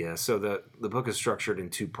idea. So the book is structured in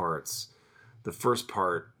 2 parts. The first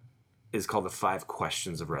part is called the 5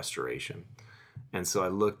 Questions of Restoration. And so I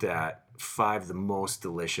looked at 5 of the most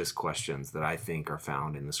delicious questions that I think are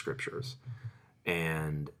found in the scriptures.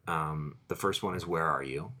 And the first one is, where are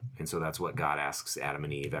you? And so that's what God asks Adam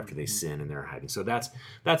and Eve after they sin and they're hiding. So that's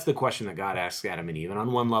the question that God asks Adam and Eve. And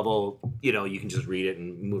on one level, you can just read it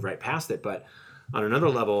and move right past it. But on another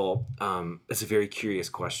level, it's a very curious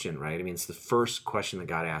question, right? I mean, it's the first question that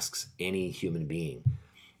God asks any human being.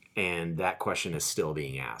 And that question is still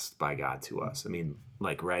being asked by God to us. I mean,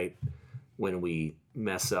 right when we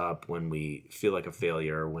mess up, when we feel like a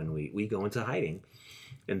failure, when we go into hiding.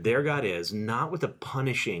 And there God is, not with a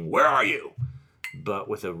punishing, where are you? But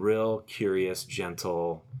with a real curious,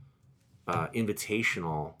 gentle,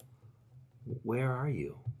 invitational, where are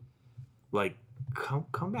you? Like,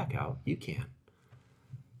 come back out. You can.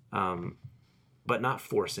 But not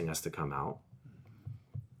forcing us to come out.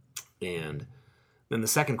 And then the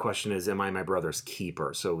second question is, am I my brother's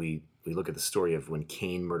keeper? So we look at the story of when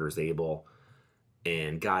Cain murders Abel,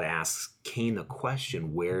 and God asks Cain the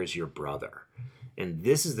question, where is your brother? And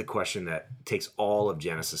this is the question that takes all of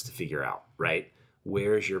Genesis to figure out, right?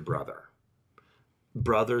 Where is your brother?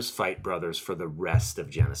 Brothers fight brothers for the rest of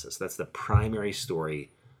Genesis. That's the primary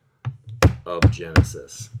story of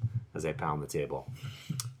Genesis, as I pound the table.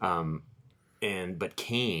 But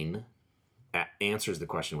Cain answers the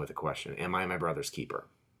question with a question. Am I my brother's keeper?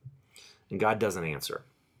 And God doesn't answer.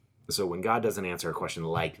 So when God doesn't answer a question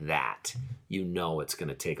like that, it's going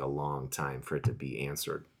to take a long time for it to be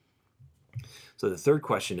answered. So the third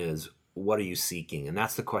question is, what are you seeking? And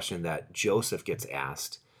that's the question that Joseph gets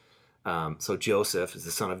asked. So Joseph is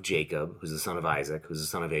the son of Jacob, who's the son of Isaac, who's the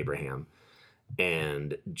son of Abraham.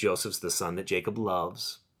 And Joseph's the son that Jacob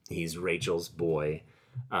loves. He's Rachel's boy.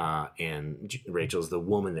 And Rachel's the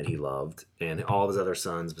woman that he loved. And all of his other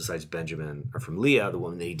sons, besides Benjamin, are from Leah, the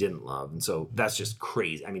woman that he didn't love. And so that's just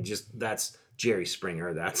crazy. I mean, that's Jerry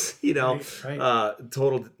Springer. That's, right.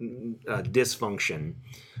 Total dysfunction.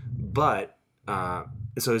 But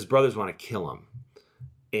so his brothers want to kill him.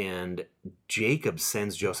 And Jacob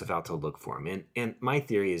sends Joseph out to look for him. And my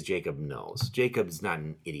theory is Jacob knows. Jacob's not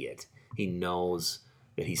an idiot. He knows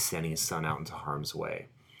that he's sending his son out into harm's way.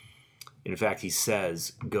 In fact, he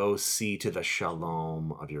says, go see to the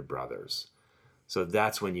shalom of your brothers. So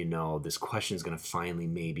that's when this question is going to finally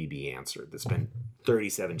maybe be answered. It's been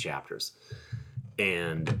 37 chapters.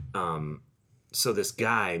 And so this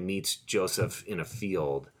guy meets Joseph in a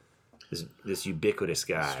field, this ubiquitous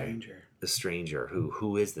guy. The stranger.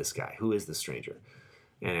 Who is this guy? Who is the stranger?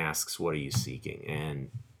 And asks, what are you seeking?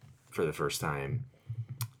 And for the first time,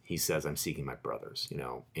 he says, I'm seeking my brothers,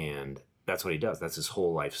 and that's what he does. That's his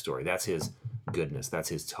whole life story. That's his goodness. That's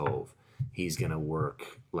his tov. He's going to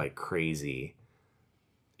work like crazy,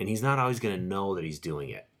 and he's not always going to know that he's doing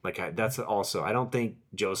it. I don't think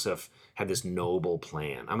Joseph had this noble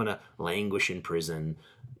plan. I'm going to languish in prison,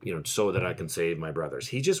 so that I can save my brothers.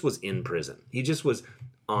 He just was in prison. He just was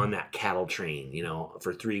on that cattle train,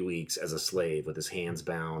 for 3 weeks as a slave with his hands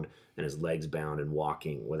bound and his legs bound and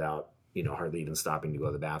walking without, hardly even stopping to go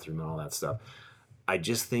to the bathroom and all that stuff. I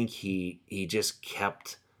just think he just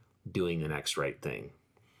kept doing the next right thing.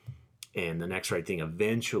 And the next right thing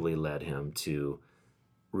eventually led him to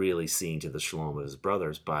really seeing to the shalom of his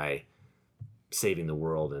brothers by saving the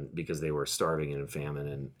world, and because they were starving and in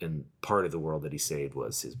famine, and part of the world that he saved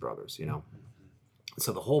was his brothers,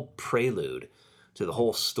 So the whole prelude to the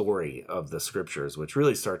whole story of the scriptures, which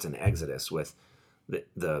really starts in Exodus with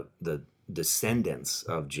the descendants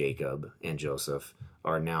of Jacob and Joseph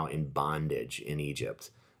are now in bondage in Egypt.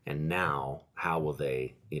 And now how will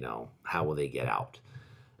they get out?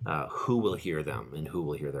 Who will hear them and who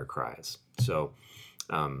will hear their cries? So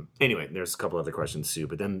anyway, there's a couple other questions too.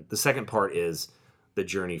 But then the second part is the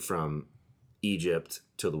journey from Egypt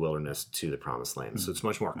to the wilderness to the promised land. So it's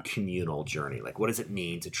much more communal journey. Like, what does it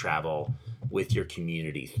mean to travel with your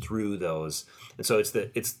community through those? And so it's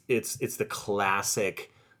the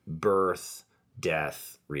classic birth,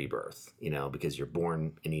 death, rebirth, because you're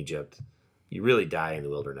born in Egypt, you really die in the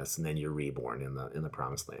wilderness, and then you're reborn in the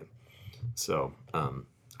promised land. So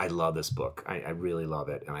I love this book. I really love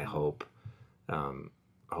it, and I hope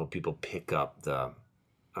people pick up the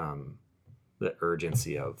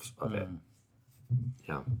urgency of it.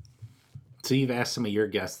 Yeah. So you've asked some of your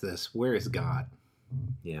guests this: where is God?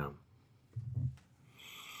 Yeah.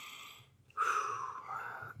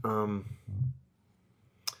 Well,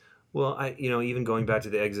 even going back to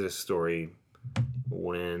the Exodus story,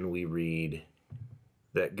 when we read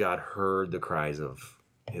that God heard the cries of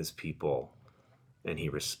his people and he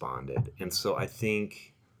responded. And so I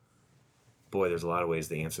think, boy, there's a lot of ways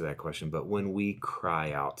to answer that question. But when we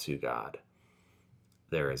cry out to God,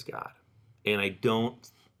 there is God. And I don't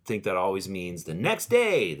think that always means the next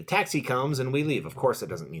day the taxi comes and we leave. Of course, it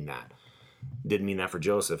doesn't mean that. It didn't mean that for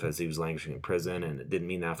Joseph as he was languishing in prison, and it didn't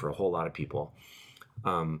mean that for a whole lot of people.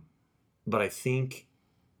 But I think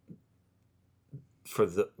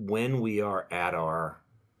when we are at our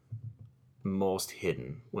most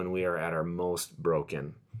hidden, when we are at our most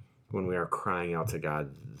broken, when we are crying out to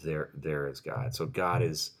God, there is God. So God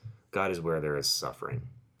is where there is suffering.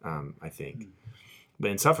 I think,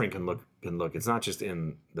 and suffering can look. It's not just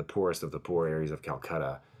in the poorest of the poor areas of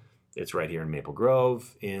Calcutta. It's right here in Maple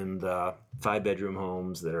Grove, in the 5-bedroom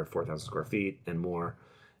homes that are 4,000 square feet and more.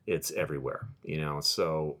 It's everywhere,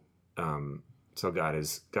 So, so God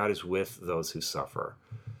is with those who suffer.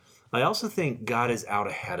 I also think God is out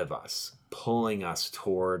ahead of us, pulling us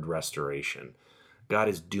toward restoration. God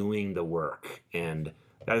is doing the work, and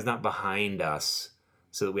God is not behind us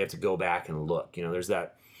so that we have to go back and look. There's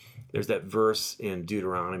that verse in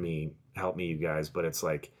Deuteronomy, help me you guys, but it's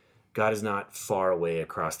like, God is not far away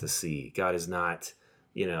across the sea. God is not,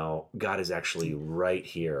 God is actually right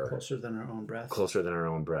here. Closer than our own breath. Closer than our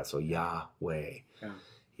own breath. So Yahweh.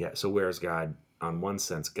 Yeah. So where is God? On one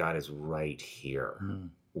sense, God is right here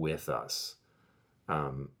with us.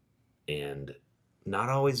 And not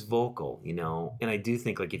always vocal, And I do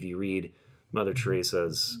think, like, if you read Mother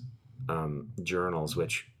Teresa's journals,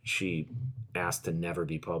 which she asked to never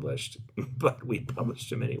be published, but we published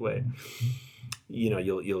them anyway.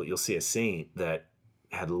 You'll see a saint that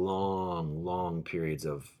had long periods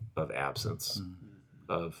of absence,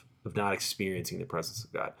 of not experiencing the presence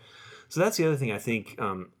of God. So that's the other thing I think.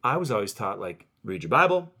 I was always taught, like, read your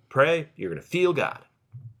Bible, pray, you're going to feel God.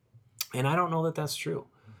 And I don't know that that's true.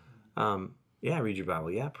 Read your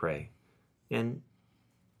Bible, pray. And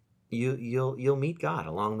you'll meet God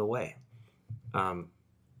along the way.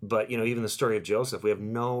 But, even the story of Joseph, we have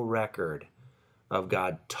no record of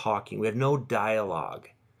God talking. We have no dialogue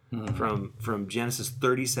from Genesis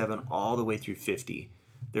 37 all the way through 50.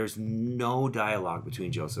 There's no dialogue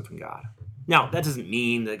between Joseph and God. Now, that doesn't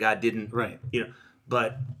mean that God didn't, right?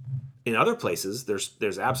 But in other places,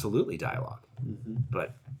 there's absolutely dialogue,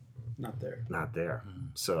 but not there.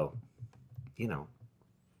 So,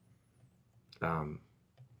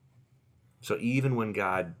 so even when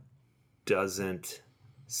God doesn't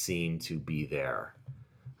seem to be there,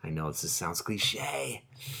 I know this sounds cliche,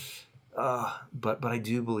 but I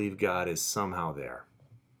do believe God is somehow there.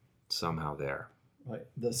 Right.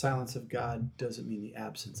 The silence of God doesn't mean the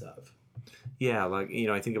absence of. Yeah, like,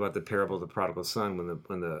 I think about the parable of the prodigal son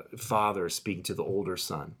when the father is speaking to the older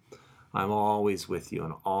son. I'm always with you,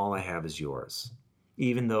 and all I have is yours.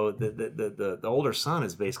 Even though the older son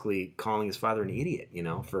is basically calling his father an idiot,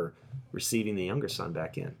 for receiving the younger son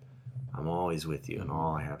back in. I'm always with you, and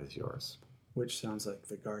all I have is yours. Which sounds like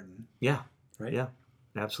the garden. Yeah. Right? Yeah,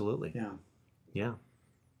 absolutely. Yeah. Yeah.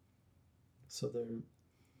 So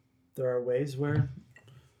there are ways where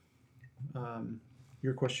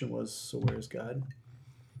your question was, so where is God?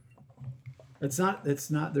 There is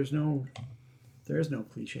no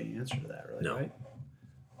cliche answer to that, really, no. Right?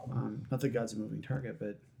 Not that God's a moving target,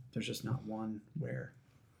 but there's just not one where.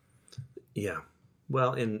 Yeah.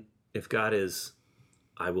 Well, and if God is,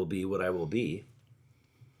 I will be what I will be.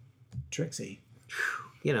 Tricksy.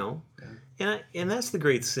 Yeah. And that's the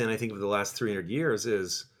great sin, I think, of the last 300 years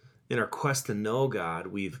is in our quest to know God,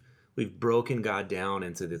 we've broken God down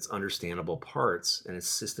into its understandable parts and its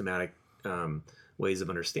systematic ways of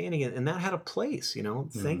understanding it, and that had a place.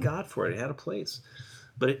 Thank God for it. It had a place,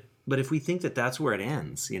 but if we think that that's where it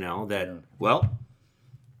ends, well,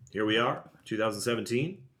 here we are,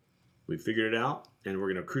 2017, we figured it out, and we're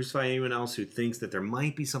going to crucify anyone else who thinks that there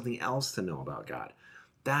might be something else to know about God.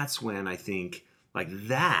 That's when I think, like,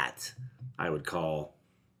 that I would call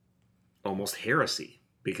almost heresy.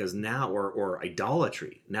 Because now, or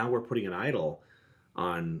idolatry, now we're putting an idol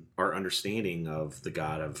on our understanding of the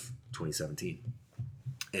God of 2017.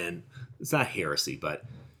 And it's not heresy, but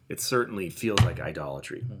it certainly feels like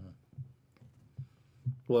idolatry.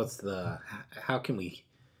 Well, it's how can we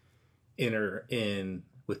enter in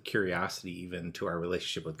with curiosity even to our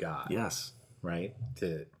relationship with God? Yes. Right?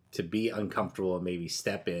 To be uncomfortable and maybe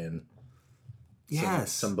step in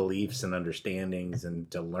some beliefs and understandings,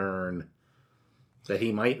 and to learn that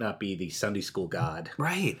he might not be the Sunday school God,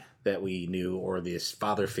 right, that we knew, or this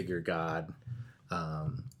father figure God,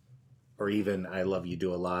 or even I love you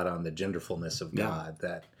do a lot on the genderfulness of Yeah. God.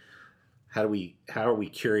 That how are we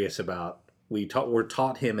curious about? We're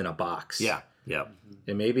taught him in a box. Yeah. Yeah.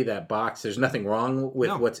 And maybe that box, there's nothing wrong with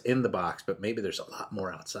No. what's in the box, but maybe there's a lot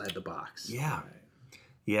more outside the box. Yeah.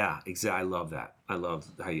 Yeah, exactly. I love that. I love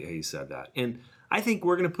how you said that. And I think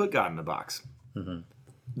we're going to put God in the box.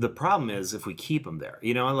 The problem is if we keep him there,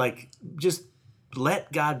 like just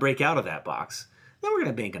let God break out of that box. Then we're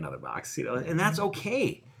going to bank another box, and that's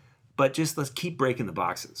okay. But just let's keep breaking the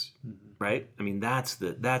boxes, right? I mean, that's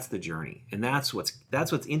the journey. And that's what's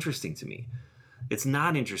interesting to me. It's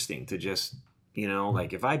not interesting to just,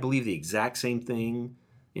 like if I believe the exact same thing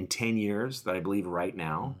in 10 years that I believe right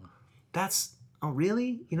now, that's, oh,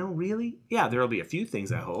 really? Really? Yeah, there'll be a few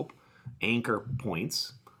things, I hope, anchor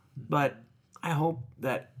points, but I hope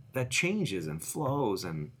that changes and flows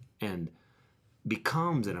and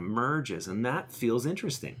becomes and emerges, and that feels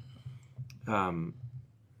interesting.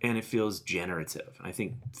 And it feels generative. I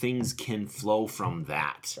think things can flow from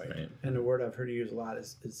that. Right. And the word I've heard you use a lot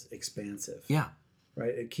is expansive. Yeah. Right?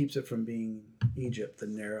 It keeps it from being Egypt, the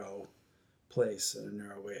narrow place, and a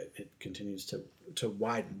narrow way. It continues to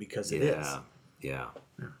widen because it is. Yeah.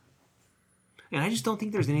 And I just don't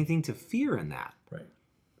think there's anything to fear in that. Right.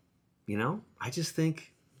 I just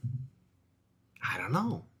think, I don't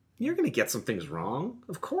know. You're going to get some things wrong,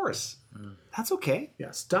 of course. That's okay.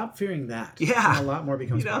 Yeah. Stop fearing that. Yeah. And a lot more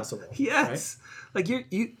becomes possible. Yes. Right? Like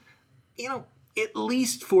at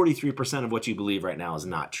least 43% of what you believe right now is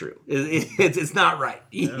not true. It's not right.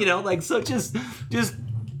 Yeah. So just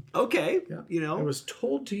okay. Yeah. It was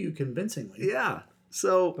told to you convincingly. Yeah.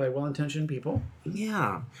 So by well-intentioned people.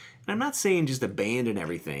 Yeah. And I'm not saying just abandon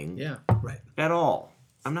everything. Yeah. Right. At all.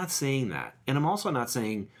 I'm not saying that. And I'm also not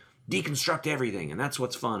saying deconstruct everything and that's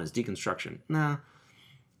what's fun is deconstruction. Nah.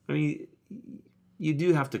 I mean, you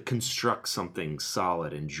do have to construct something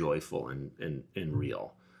solid and joyful and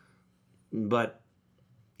real. But,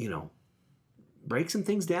 break some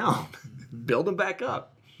things down. Build them back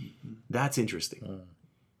up. That's interesting.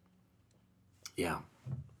 Yeah.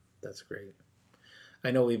 That's great.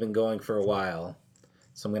 I know we've been going for a while,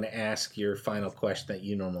 so I'm going to ask your final question that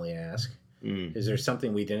you normally ask. Is there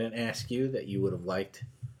something we didn't ask you that you would have liked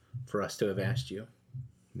for us to have asked you?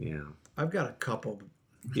 Yeah. I've got a couple.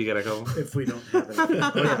 You got a couple? If we don't have it.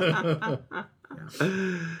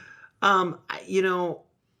 I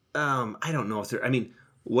don't know if there. I mean,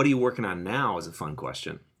 what are you working on now? Is a fun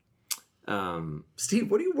question. Steve,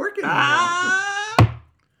 what are you working on now?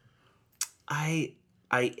 I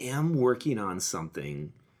am working on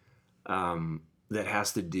something that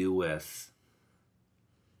has to do with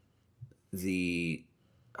the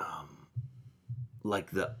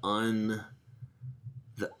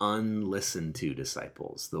the unlistened to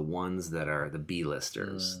disciples, the ones that are the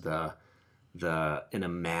B-listers, and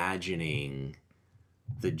imagining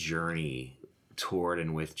the journey toward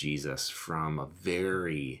and with Jesus from a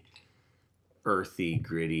very earthy,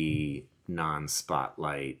 gritty,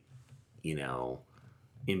 non-spotlight,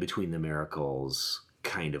 in between the miracles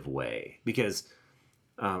kind of way. Because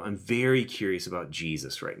I'm very curious about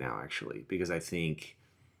Jesus right now, actually, because I think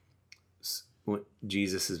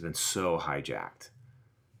Jesus has been so hijacked.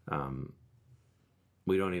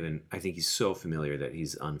 I think he's so familiar that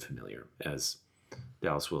he's unfamiliar, as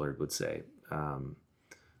Dallas Willard would say.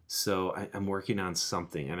 So I'm working on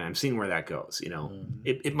something, and I'm seeing where that goes.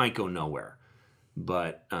 It might go nowhere,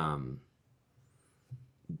 but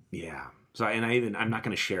yeah. So I'm not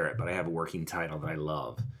going to share it, but I have a working title that I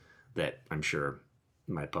love, that I'm sure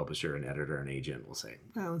my publisher and editor and agent will say,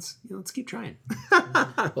 well, let's keep trying.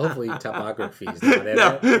 Hopefully topography is not in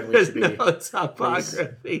No, it. And we there's should be no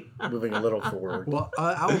topography. moving a little forward. Well,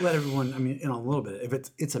 I will let everyone, in a little bit, if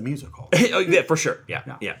it's a musical. Oh, yeah, for sure.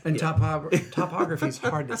 Yeah. And topography is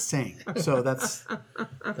hard to sing. So that's not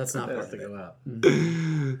That's part to of it. go out.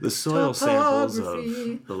 The soil samples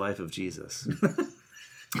Topography. of the life of Jesus.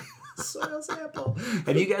 Soil sample.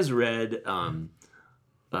 Have you guys read,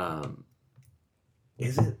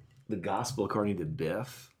 is it The Gospel According to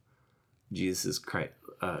Biff? Jesus'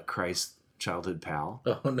 Christ's childhood pal?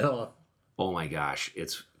 Oh, no. Oh my gosh,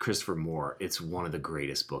 it's Christopher Moore. It's one of the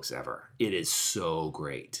greatest books ever. It is so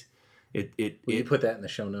great. Will you put that in the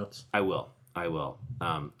show notes? I will.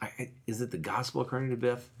 Is it The Gospel According to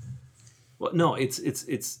Biff? Well, no, it's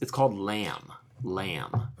called Lamb.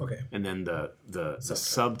 Okay. And then the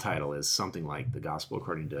subtitle is something like The Gospel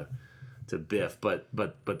According to Biff. But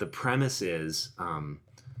the premise is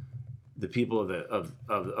the people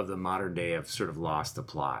of the modern day have sort of lost the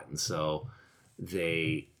plot, and so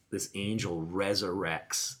this angel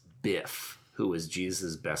resurrects Biff, who was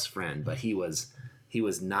Jesus' best friend, but he was he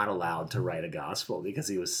was not allowed to write a gospel because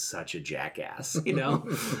he was such a jackass, you know?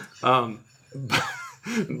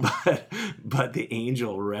 But the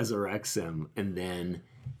angel resurrects him, and then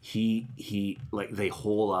he like they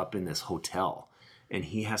hole up in this hotel, and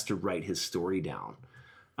he has to write his story down.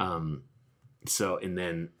 So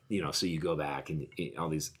you go back and all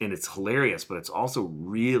these, and it's hilarious, but it's also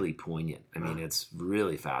really poignant. I mean, it's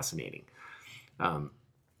really fascinating.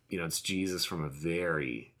 It's Jesus from a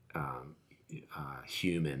very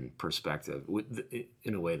human perspective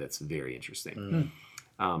in a way that's very interesting.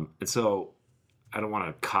 And so I don't want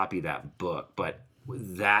to copy that book, but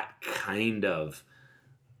that kind of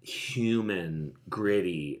human,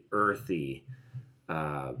 gritty, earthy,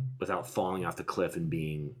 without falling off the cliff and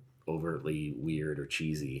being overtly weird or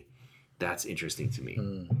cheesy, that's interesting to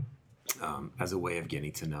me as a way of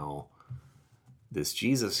getting to know this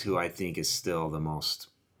Jesus, who I think is still the most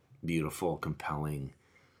beautiful, compelling,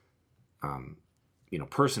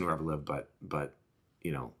 person who ever lived, but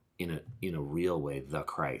in a real way, the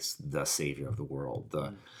Christ, the Savior of the world.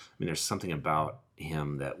 There's something about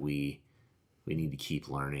him that we need to keep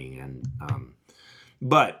learning. And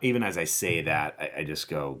but even as I say that, I just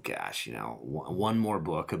go, gosh, one more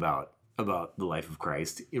book about the life of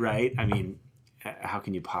Christ, right? I mean, how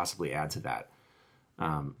can you possibly add to that?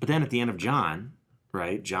 But then at the end of John,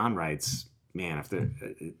 right? John writes, man,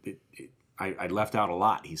 I left out a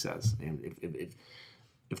lot, he says. And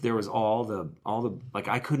if there was all the like,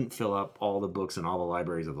 I couldn't fill up all the books in all the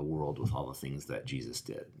libraries of the world with all the things that Jesus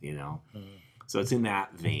did, So it's in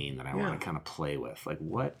that vein that I want to kind of play with, like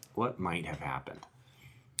what might have happened.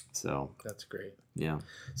 So that's great. Yeah.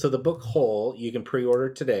 So the book Whole, you can pre-order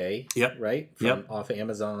today. Yep. Right? Off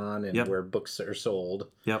Amazon and where books are sold.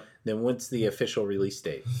 Yep. Then what's the official release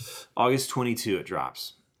date? August 22 it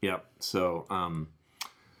drops. Yep. So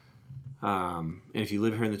and if you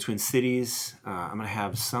live here in the Twin Cities, I'm going to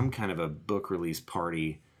have some kind of a book release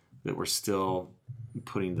party that we're still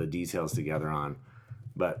putting the details together on.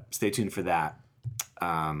 But stay tuned for that.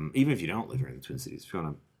 Even if you don't live here in the Twin Cities, if you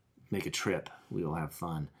want to make a trip, we will have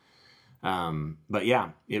fun. But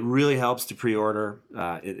yeah, it really helps to pre-order.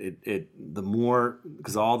 The more,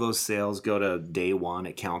 because all those sales go to day one,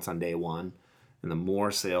 it counts on day one. And the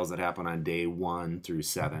more sales that happen on day 1 through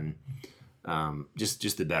 7,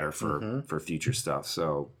 just the better for future stuff.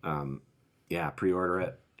 So pre-order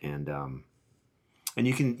it, and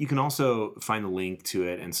you can also find the link to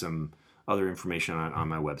it and some other information on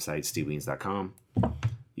my website, steveweens.com.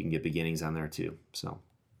 You can get beginnings on there too. So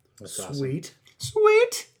that's awesome.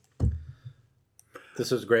 Sweet. This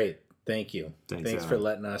was great. Thanks Adam. for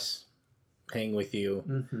letting us hang with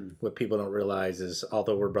you. What people don't realize is,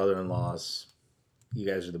 although we're brother-in-laws, you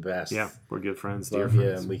guys are the best. Yeah, we're good friends. Love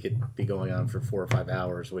you, and we could be going on for 4 or 5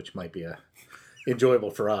 hours, which might be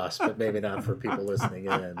enjoyable for us, but maybe not for people listening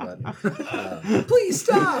in. But please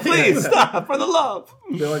stop! Please stop, for the love.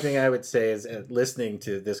 The only thing I would say is, listening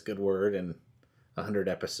to This Good Word and 100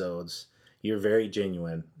 episodes, you're very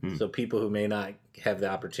genuine. So people who may not have the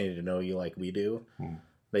opportunity to know you like we do,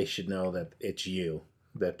 they should know that it's you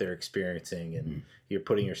that they're experiencing, and you're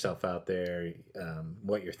putting yourself out there,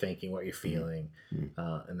 what you're thinking, what you're feeling,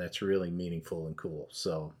 and that's really meaningful and cool.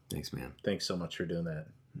 So thanks, man. Thanks so much for doing that.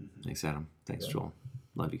 Thanks, Adam. Thanks, Joel.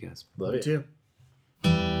 Love you guys. Love you too.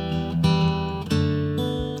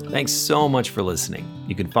 Thanks so much for listening.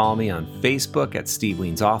 You can follow me on Facebook at Steve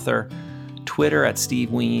Weens Author, Twitter at Steve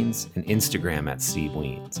Weens, and Instagram at Steve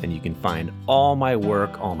Weens. And you can find all my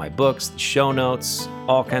work, all my books, the show notes,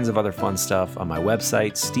 all kinds of other fun stuff on my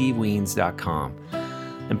website, steveweens.com.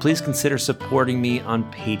 And please consider supporting me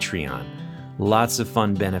on Patreon. Lots of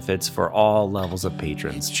fun benefits for all levels of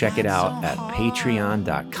patrons. Check it out at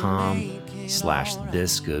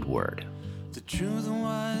patreon.com/thisgoodword. The truth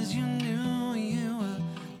was, you knew you were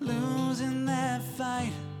losing that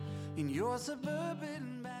fight in your suburban